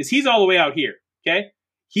does is he's all the way out here, okay?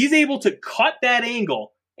 He's able to cut that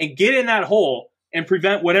angle and get in that hole and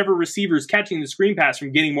prevent whatever receiver is catching the screen pass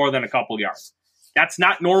from getting more than a couple yards. That's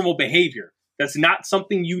not normal behavior. That's not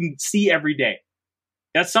something you see every day.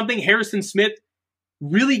 That's something Harrison Smith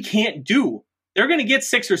really can't do. They're going to get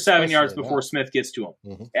 6 or 7 yards before Smith gets to him.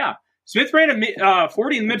 Mm-hmm. Yeah. Smith ran a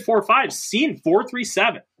 40 in the mid 4.5, Cine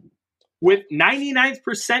 4.37 with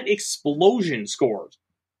 99% explosion scores.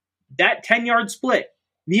 That 10-yard split,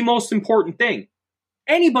 the most important thing.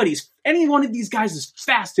 Any one of these guys is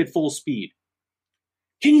fast at full speed.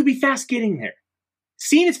 Can you be fast getting there?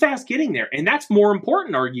 Cine is fast getting there, and that's more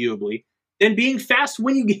important, arguably, than being fast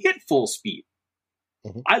when you hit full speed.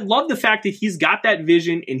 Mm-hmm. I love the fact that he's got that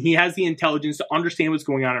vision and he has the intelligence to understand what's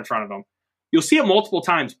going on in front of him. You'll see it multiple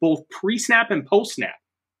times, both pre-snap and post-snap,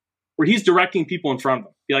 where he's directing people in front of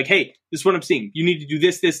him. Be like, hey, this is what I'm seeing. You need to do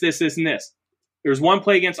this, this, this, this, and this. There's one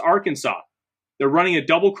play against Arkansas. They're running a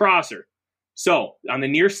double crosser. So on the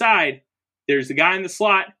near side, there's the guy in the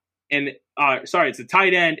slot, and it's a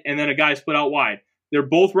tight end, and then a guy split out wide. They're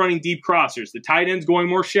both running deep crossers. The tight end's going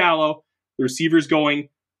more shallow. The receiver's going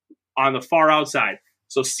on the far outside.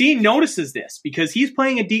 So Cine notices this because he's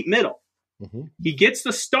playing a deep middle. Mm-hmm. He gets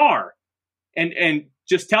the star and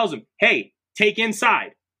just tells him, hey, take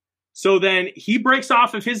inside. So then he breaks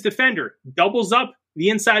off of his defender, doubles up the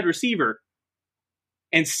inside receiver,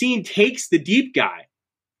 and Cine takes the deep guy,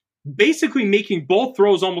 basically making both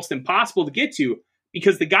throws almost impossible to get to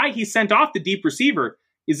because the guy he sent off the deep receiver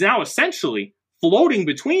is now essentially floating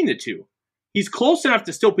between the two. He's close enough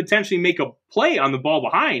to still potentially make a play on the ball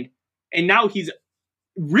behind, and now he's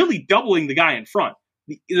really doubling the guy in front.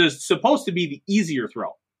 It's supposed to be the easier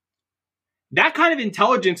throw. That kind of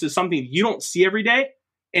intelligence is something you don't see every day,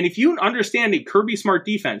 and if you understand a Kirby Smart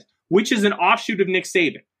defense, which is an offshoot of Nick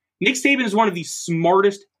Saban is one of the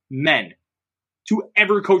smartest men to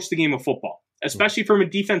ever coach the game of football, especially from a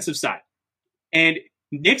defensive side. And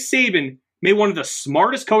Nick Saban made one of the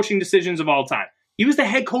smartest coaching decisions of all time. He was the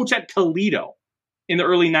head coach at Toledo in the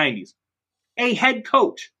early 90s. A head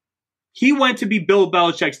coach. He went to be Bill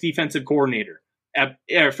Belichick's defensive coordinator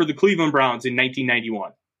for the Cleveland Browns in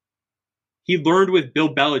 1991. He learned with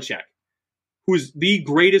Bill Belichick, who is the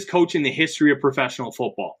greatest coach in the history of professional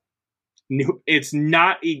football. It's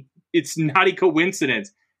not a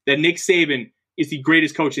coincidence that Nick Saban is the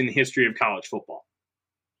greatest coach in the history of college football.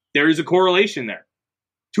 There is a correlation there.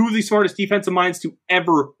 Two of the smartest defensive minds to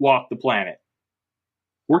ever walk the planet.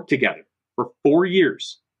 worked together for 4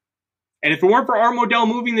 years. And if it weren't for Art Modell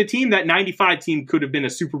moving the team, that 95 team could have been a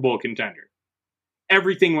Super Bowl contender.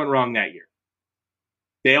 Everything went wrong that year.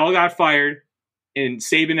 They all got fired, and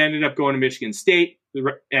Saban ended up going to Michigan State,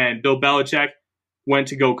 and Bill Belichick went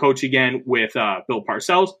to go coach again with Bill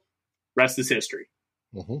Parcells. Rest is history.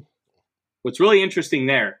 Mm-hmm. What's really interesting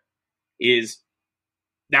there is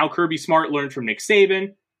now Kirby Smart learned from Nick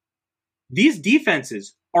Saban. These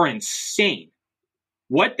defenses are insane.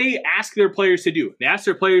 What they ask their players to do, they ask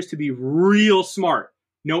their players to be real smart,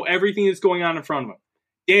 know everything that's going on in front of them.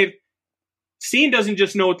 Dave, Cine doesn't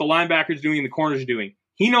just know what the linebackers are doing and the corners are doing.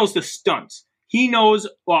 He knows the stunts. He knows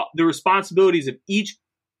the responsibilities of each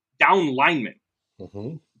down lineman.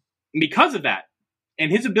 Mm-hmm. Because of that,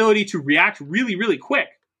 and his ability to react really, really quick,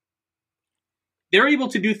 they're able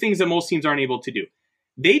to do things that most teams aren't able to do.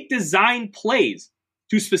 They design plays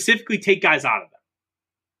to specifically take guys out of them.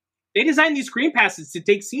 They design these screen passes to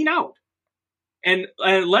take Cine out and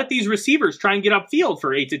let these receivers try and get upfield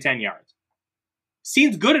for 8 to 10 yards.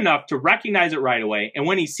 Cine's good enough to recognize it right away, and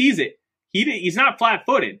when he sees it, he's not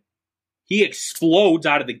flat-footed. He explodes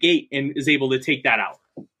out of the gate and is able to take that out.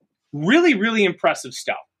 Really, really impressive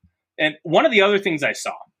stuff. And one of the other things I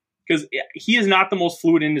saw, because he is not the most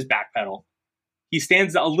fluid in his back pedal, he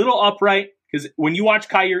stands a little upright, because when you watch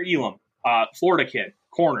Kaiir Elam, Florida kid,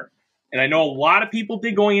 corner, and I know a lot of people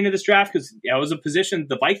did going into this draft because that was a position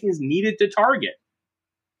the Vikings needed to target.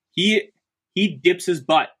 He dips his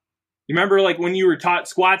butt. You remember like when you were taught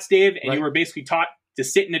squats, Dave, and right. You were basically taught to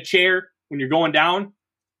sit in a chair when you're going down?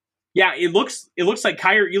 Yeah, it looks like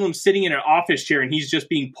Kaiir Elam's sitting in an office chair and he's just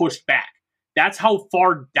being pushed back. That's how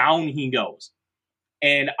far down he goes.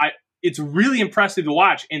 And it's really impressive to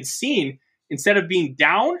watch. And Cine, instead of being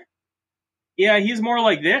down, yeah, he's more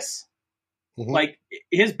like this. Mm-hmm. Like,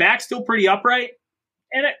 his back's still pretty upright.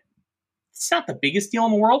 And it's not the biggest deal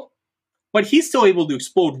in the world. But he's still able to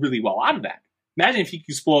explode really well out of that. Imagine if he could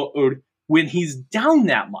explode when he's down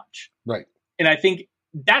that much. Right. And I think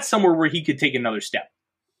that's somewhere where he could take another step.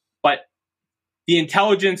 But the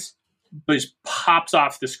intelligence just pops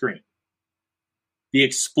off the screen. The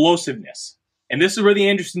explosiveness. And this is where the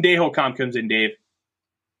Anderson Dejo comp comes in, Dave.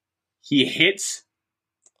 He hits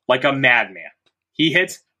like a madman. He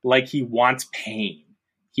hits like he wants pain.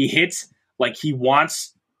 He hits like he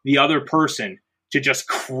wants the other person to just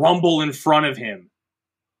crumble in front of him.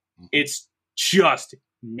 It's just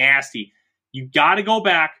nasty. You got to go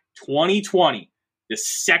back 2020, the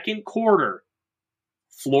second quarter,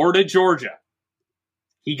 Florida, Georgia.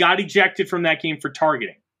 He got ejected from that game for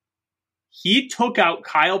targeting. He took out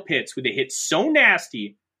Kyle Pitts with a hit so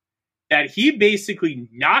nasty that he basically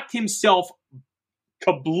knocked himself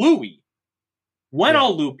kablooey, went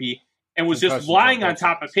all loopy, and was just lying on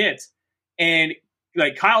top of Pitts. And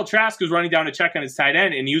like Kyle Trask was running down to check on his tight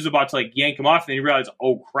end, and he was about to like yank him off, and then he realized,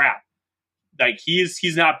 oh crap, like he's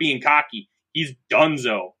not being cocky, he's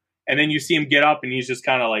donezo. And then you see him get up, and he's just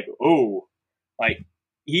kind of like, oh, like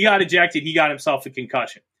he got ejected, he got himself a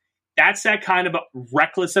concussion. That's that kind of a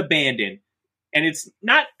reckless abandon. And it's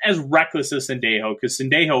not as reckless as Sendejo, because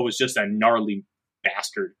Sendejo was just a gnarly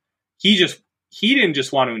bastard. He didn't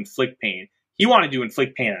just want to inflict pain. He wanted to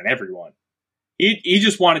inflict pain on everyone. He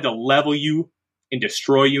just wanted to level you and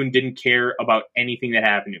destroy you and didn't care about anything that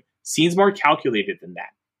happened to him. Cine's more calculated than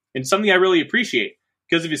that. And something I really appreciate.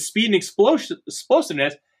 Because of his speed and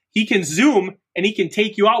explosiveness, he can zoom and he can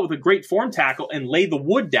take you out with a great form tackle and lay the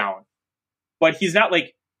wood down. But he's not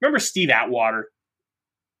like, remember Steve Atwater?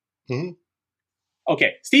 Mm-hmm.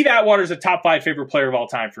 Okay, Steve Atwater is a top 5 favorite player of all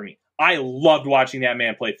time for me. I loved watching that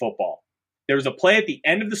man play football. There was a play at the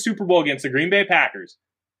end of the Super Bowl against the Green Bay Packers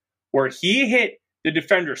where he hit the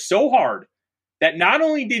defender so hard that not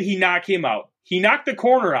only did he knock him out, he knocked the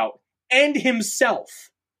corner out and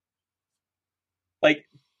himself. Like,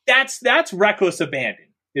 that's reckless abandon.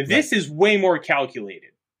 This is way more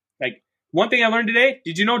calculated. Like, one thing I learned today,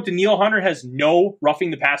 did you know Danielle Hunter has no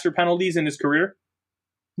roughing the passer penalties in his career?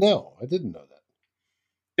 No, I didn't know that.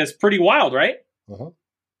 That's pretty wild, right? Uh-huh.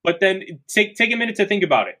 But then take a minute to think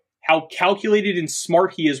about it. How calculated and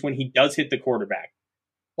smart he is when he does hit the quarterback.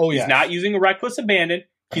 Oh, yeah. He's not using a reckless abandon.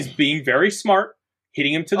 He's being very smart,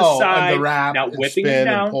 hitting him to the side, and the wrap, not and whipping spin him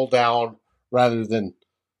down. And pull down rather than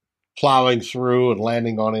plowing through and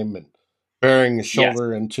landing on him and burying his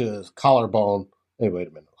shoulder into his collarbone. Hey, wait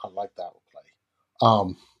a minute. I like that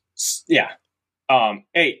play.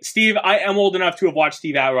 Hey, Steve, I am old enough to have watched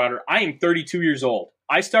Steve Atwater. I am 32 years old.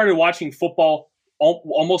 I started watching football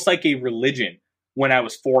almost like a religion when I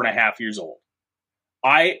was 4.5 years old.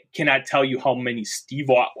 I cannot tell you how many Steve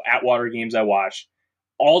Atwater games I watched.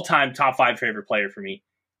 All-time top 5 favorite player for me.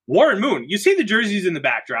 Warren Moon. You see the jerseys in the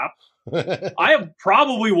backdrop. I have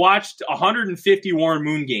probably watched 150 Warren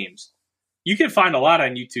Moon games. You can find a lot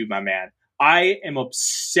on YouTube, my man. I am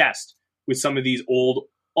obsessed with some of these old,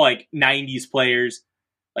 like, 90s players.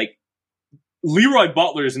 Like, Leroy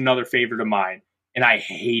Butler is another favorite of mine, and I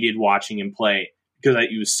hated watching him play because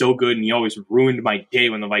he was so good, and he always ruined my day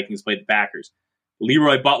when the Vikings played the Packers.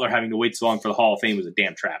 Leroy Butler having to wait so long for the Hall of Fame was a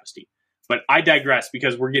damn travesty. But I digress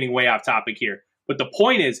because we're getting way off topic here. But the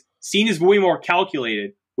point is, Cine is way more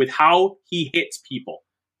calculated with how he hits people.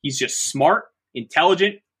 He's just smart,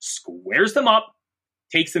 intelligent, squares them up,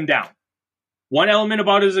 takes them down. One element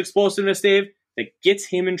about his explosiveness, Dave, that gets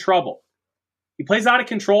him in trouble. He plays out of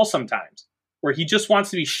control sometimes, where he just wants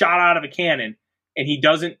to be shot out of a cannon, and he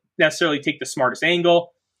doesn't necessarily take the smartest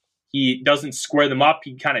angle. He doesn't square them up.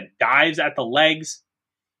 He kind of dives at the legs.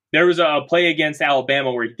 There was a play against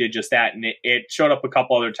Alabama where he did just that, and it showed up a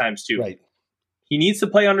couple other times too. Right. He needs to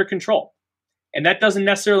play under control. And that doesn't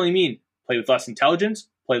necessarily mean play with less intelligence,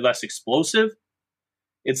 play less explosive.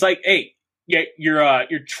 It's like, hey, you're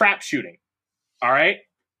trap shooting, all right?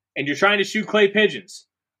 And you're trying to shoot clay pigeons.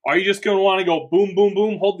 Are you just going to want to go boom, boom,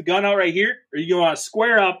 boom, hold the gun out right here? Or are you going to want to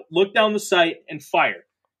square up, look down the sight, and fire?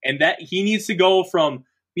 And that he needs to go from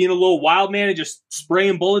being a little wild man and just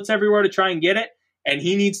spraying bullets everywhere to try and get it, and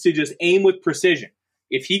he needs to just aim with precision.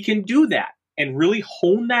 If he can do that and really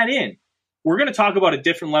hone that in, we're going to talk about a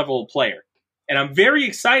different level of player. And I'm very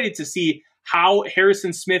excited to see how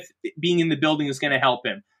Harrison Smith being in the building is going to help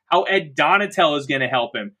him, how Ed Donatel is going to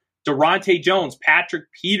help him, Durante Jones, Patrick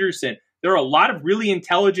Peterson. There are a lot of really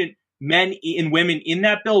intelligent men and women in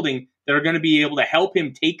that building that are going to be able to help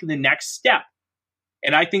him take the next step.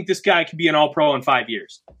 And I think this guy could be an all-pro in 5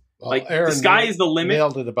 years. Well, like, Aaron, the sky is the limit.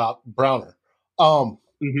 Nailed it about Browner.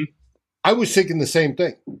 I was thinking the same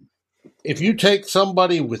thing. If you take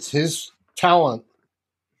somebody with his talent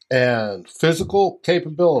and physical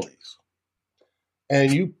capabilities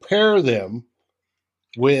and you pair them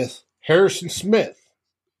with Harrison Smith,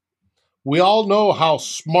 we all know how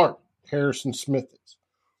smart Harrison Smith is.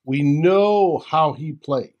 We know how he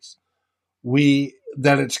plays.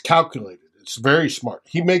 That it's calculated. It's very smart.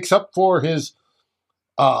 He makes up for his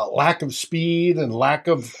lack of speed and lack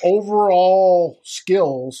of overall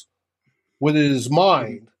skills with his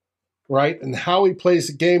mind, right? And how he plays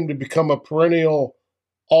the game to become a perennial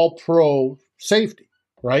all-pro safety,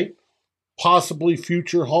 right? Possibly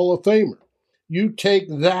future Hall of Famer. You take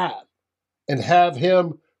that and have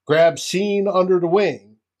him grab Cine under the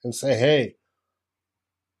wing and say, hey,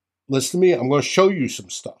 listen to me, I'm going to show you some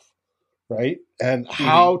stuff, right? And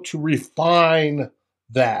how to refine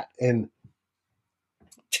that and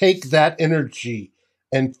take that energy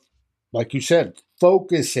and, like you said,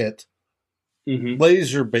 focus it,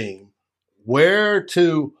 laser beam, where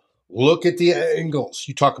to look at the angles.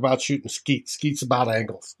 You talk about shooting skeet. Skeet's about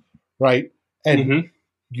angles, right? And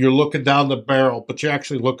you're looking down the barrel, but you're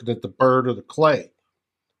actually looking at the bird or the clay.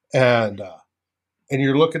 And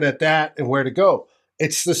you're looking at that and where to go.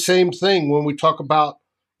 It's the same thing when we talk about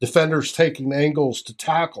defenders taking angles to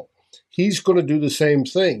tackle. He's going to do the same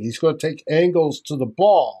thing. He's going to take angles to the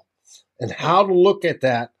ball and how to look at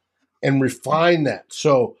that and refine that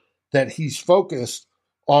so that he's focused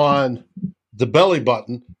on the belly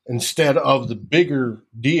button instead of the bigger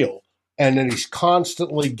deal. And then he's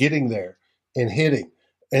constantly getting there and hitting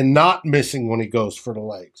and not missing when he goes for the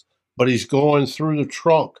legs, but he's going through the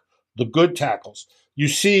trunk, the good tackles. You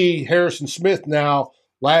see Harrison Smith now,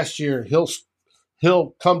 last year,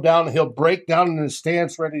 he'll come down and he'll break down in his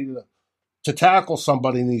stance ready to tackle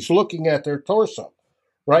somebody, and he's looking at their torso,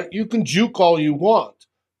 right? You can juke all you want,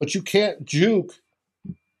 but you can't juke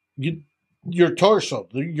your torso,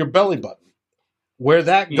 your belly button. Where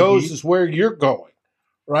that goes is where you're going,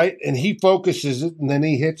 right? And he focuses it, and then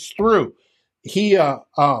he hits through. He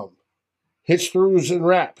hits throughs and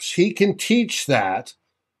wraps. He can teach that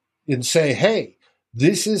and say, hey,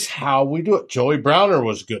 this is how we do it. Joey Browner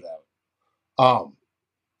was good at it.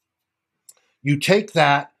 You take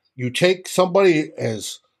that, you take somebody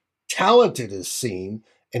as talented as Cine,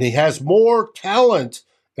 and he has more talent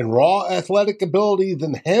and raw athletic ability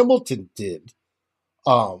than Hamilton did,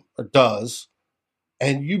 or does,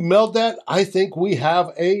 and you meld that, I think we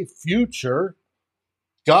have a future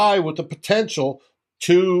guy with the potential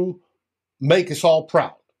to make us all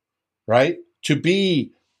proud, right? To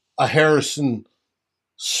be a Harrison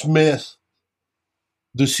Smith,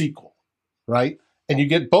 the sequel, right? And you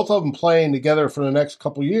get both of them playing together for the next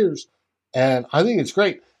couple of years, and I think it's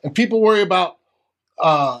great. And people worry about,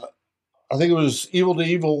 I think it was Evil to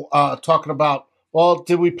Evil talking about, well,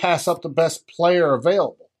 did we pass up the best player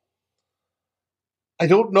available? I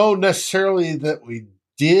don't know necessarily that we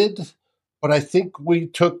did, but I think we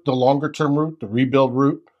took the longer-term route, the rebuild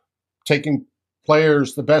route, taking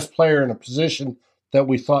players, the best player in a position that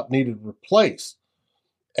we thought needed replaced.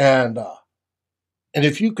 And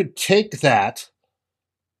if you could take that,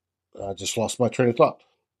 I just lost my train of thought,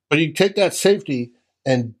 but you take that safety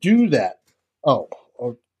and do that. Oh,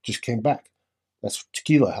 just came back. That's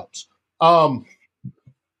tequila helps.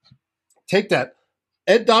 Take that.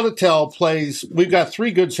 Ed Donatel plays. We've got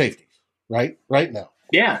 3 good safeties, right now.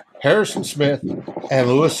 Yeah. Harrison Smith and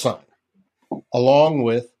Lewis Sign, along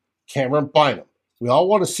with Cameron Bynum. We all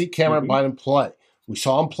want to see Cameron Bynum play. We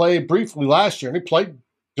saw him play briefly last year, and he played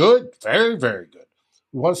good, very, very good.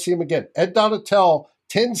 We want to see him again. Ed Donatel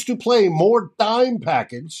tends to play more dime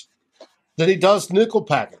package than he does nickel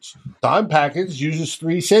package. Dime package uses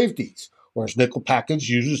 3 safeties, whereas nickel package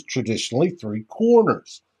uses traditionally 3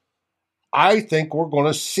 corners. I think we're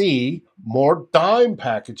going to see more dime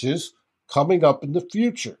packages coming up in the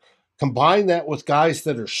future. Combine that with guys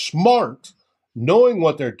that are smart, knowing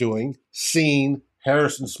what they're doing, seeing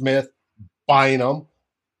Harrison Smith, Bynum,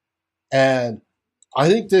 and I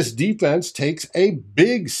think this defense takes a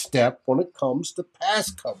big step when it comes to pass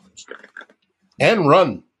coverage and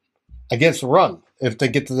run against the run if they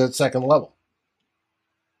get to that second level.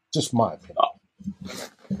 Just my opinion.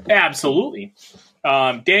 Absolutely.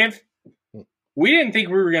 Dave, we didn't think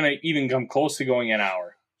we were going to even come close to going an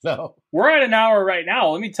hour. No. We're at an hour right now.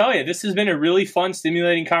 Let me tell you, this has been a really fun,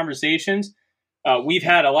 stimulating conversations. We've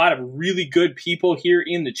had a lot of really good people here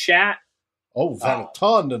in the chat. Oh, we've had a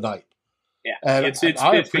ton tonight. Yeah, and it's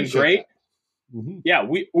been great. Mm-hmm. Yeah,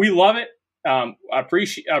 we love it. I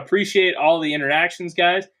appreciate all the interactions,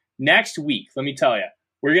 guys. Next week, let me tell you,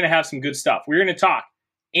 we're going to have some good stuff. We're going to talk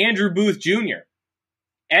Andrew Booth Jr.,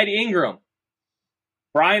 Ed Ingram,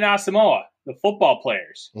 Brian Asamoah, the football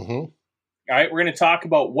players. Mm-hmm. All right, we're going to talk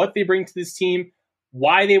about what they bring to this team,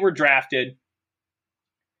 why they were drafted,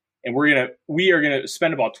 and we are gonna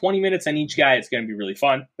spend about 20 minutes on each guy. It's going to be really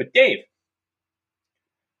fun. But Dave,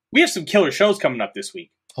 we have some killer shows coming up this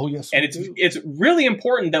week. Oh yes, and it's really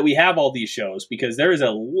important that we have all these shows because there is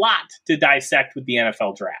a lot to dissect with the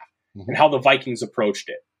NFL draft and how the Vikings approached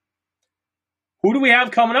it. Who do we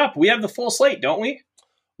have coming up? We have the full slate, don't we?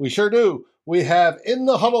 We sure do. We have In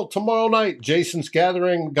the Huddle tomorrow night. Jason's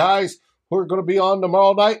gathering guys who are going to be on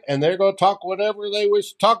tomorrow night, and they're going to talk whatever they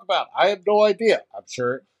wish to talk about. I have no idea. I'm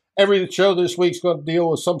sure every show this week's going to deal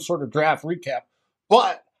with some sort of draft recap.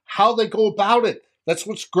 But how they go about it, that's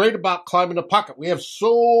what's great about Climbing the Pocket. We have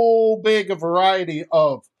so big a variety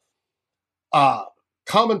of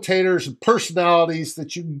commentators and personalities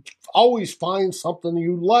that you always find something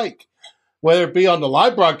you like, whether it be on the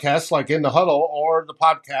live broadcast like In the Huddle or the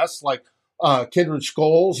podcasts like Kindred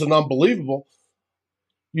Skulls and Unbelievable.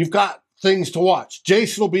 You've got things to watch.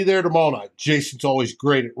 Jason will be there tomorrow night. Jason's always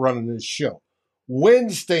great at running his show.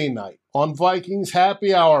 Wednesday night on Vikings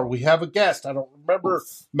Happy Hour, we have a guest. I don't remember.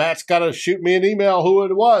 Matt's got to shoot me an email who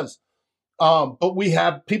it was. But we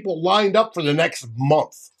have people lined up for the next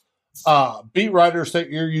month. Beat writers that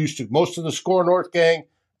you're used to. Most of the Score North gang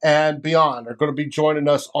and beyond are going to be joining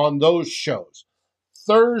us on those shows.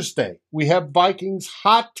 Thursday, we have Vikings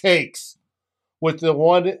Hot Takes with the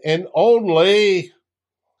one and only,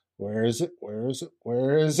 where is it?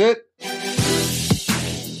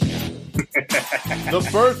 The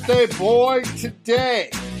birthday boy today,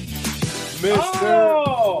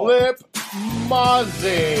 Mr. Flip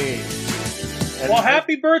Mozzie. Well,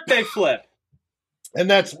 happy birthday, Flip. And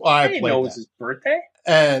that's why I didn't know it was his birthday.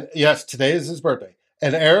 And yes, today is his birthday.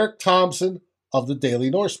 And Eric Thompson of the Daily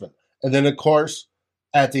Norseman. And then, of course,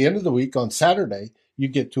 at the end of the week on Saturday, you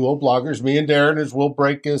get 2 old bloggers. Me and Darren, as we'll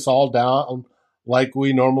break this all down like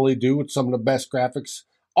we normally do with some of the best graphics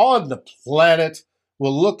on the planet.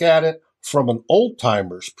 We'll look at it from an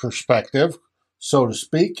old-timer's perspective, so to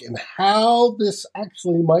speak, and how this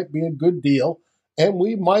actually might be a good deal. And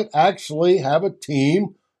we might actually have a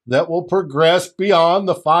team that will progress beyond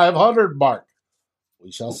the 500 mark.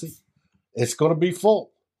 We shall see. It's going to be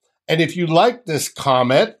full. And if you like this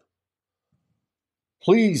comment,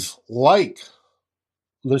 please like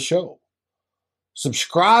the show.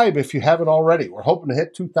 Subscribe if you haven't already. We're hoping to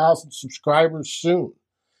hit 2,000 subscribers soon.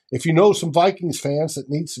 If you know some Vikings fans that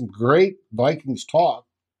need some great Vikings talk,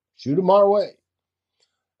 shoot them our way.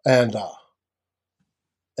 And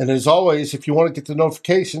as always, if you want to get the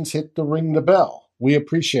notifications, hit the ring the bell. We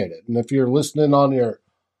appreciate it. And if you're listening on your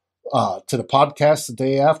to the podcast the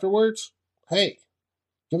day afterwards, hey,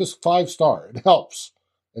 give us a 5-star. It helps.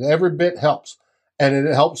 And every bit helps. And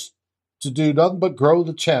it helps to do nothing but grow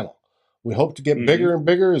the channel. We hope to get bigger and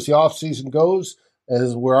bigger as the off season goes.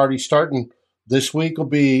 As we're already starting, this week will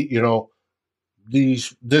be,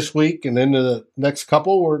 this week and into the next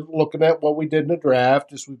couple, we're looking at what we did in the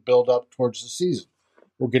draft as we build up towards the season.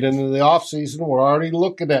 We'll get into the off season. We're already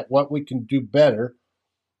looking at what we can do better,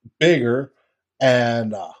 bigger,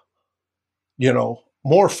 and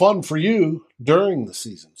more fun for you during the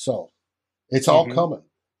season. So it's all coming.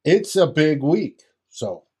 It's a big week.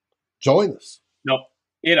 So join us. No,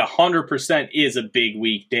 it 100% is a big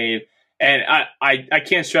week, Dave. And I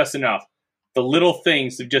can't stress enough, the little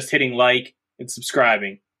things of just hitting like and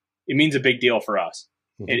subscribing, it means a big deal for us.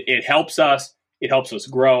 It helps us. It helps us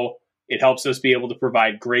grow. It helps us be able to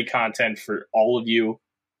provide great content for all of you.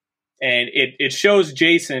 And it shows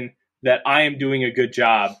Jason that I am doing a good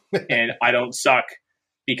job and I don't suck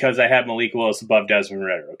because I have Malik Willis above Desmond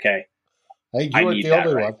Ridder, okay? Hey, you weren't the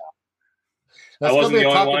only one. That's going to be a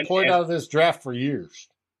talking point out of this draft for years.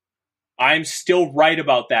 I'm still right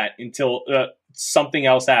about that until something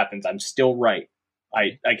else happens. I'm still right.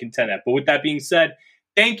 I contend that. But with that being said,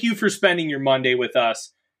 thank you for spending your Monday with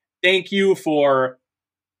us. Thank you for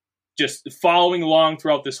just following along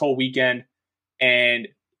throughout this whole weekend and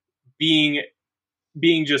being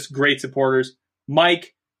just great supporters.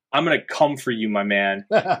 Mike, I'm going to come for you, my man.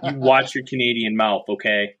 You watch your Canadian mouth,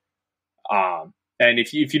 okay? And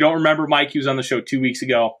if you don't remember, Mike, he was on the show 2 weeks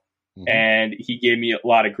ago, and he gave me a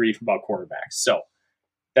lot of grief about quarterbacks. So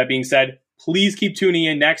that being said, please keep tuning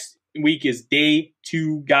in. Next week is day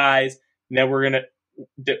 2, guys. And then we're going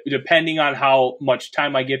to, depending on how much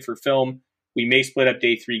time I get for film, we may split up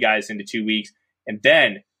day 3, guys, into 2 weeks. And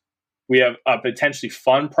then we have a potentially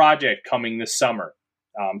fun project coming this summer,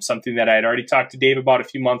 something that I had already talked to Dave about a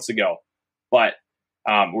few months ago. But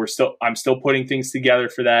I'm still putting things together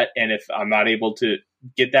for that. And if I'm not able to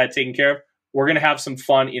get that taken care of, we're going to have some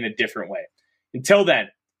fun in a different way. Until then,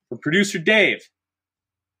 from producer Dave,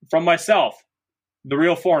 from myself, the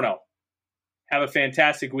real Forno, have a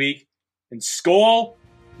fantastic week. And Skol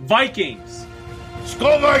Vikings!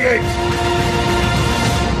 Skol Vikings!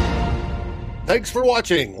 Thanks for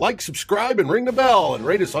watching. Like, subscribe, and ring the bell, and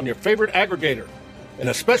rate us on your favorite aggregator. And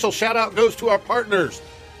a special shout out goes to our partners,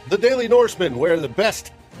 The Daily Norseman, where the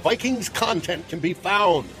best Vikings content can be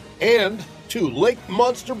found, and to Lake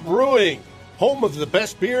Monster Brewing, home of the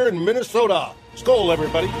best beer in Minnesota. Skol,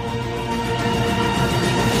 everybody.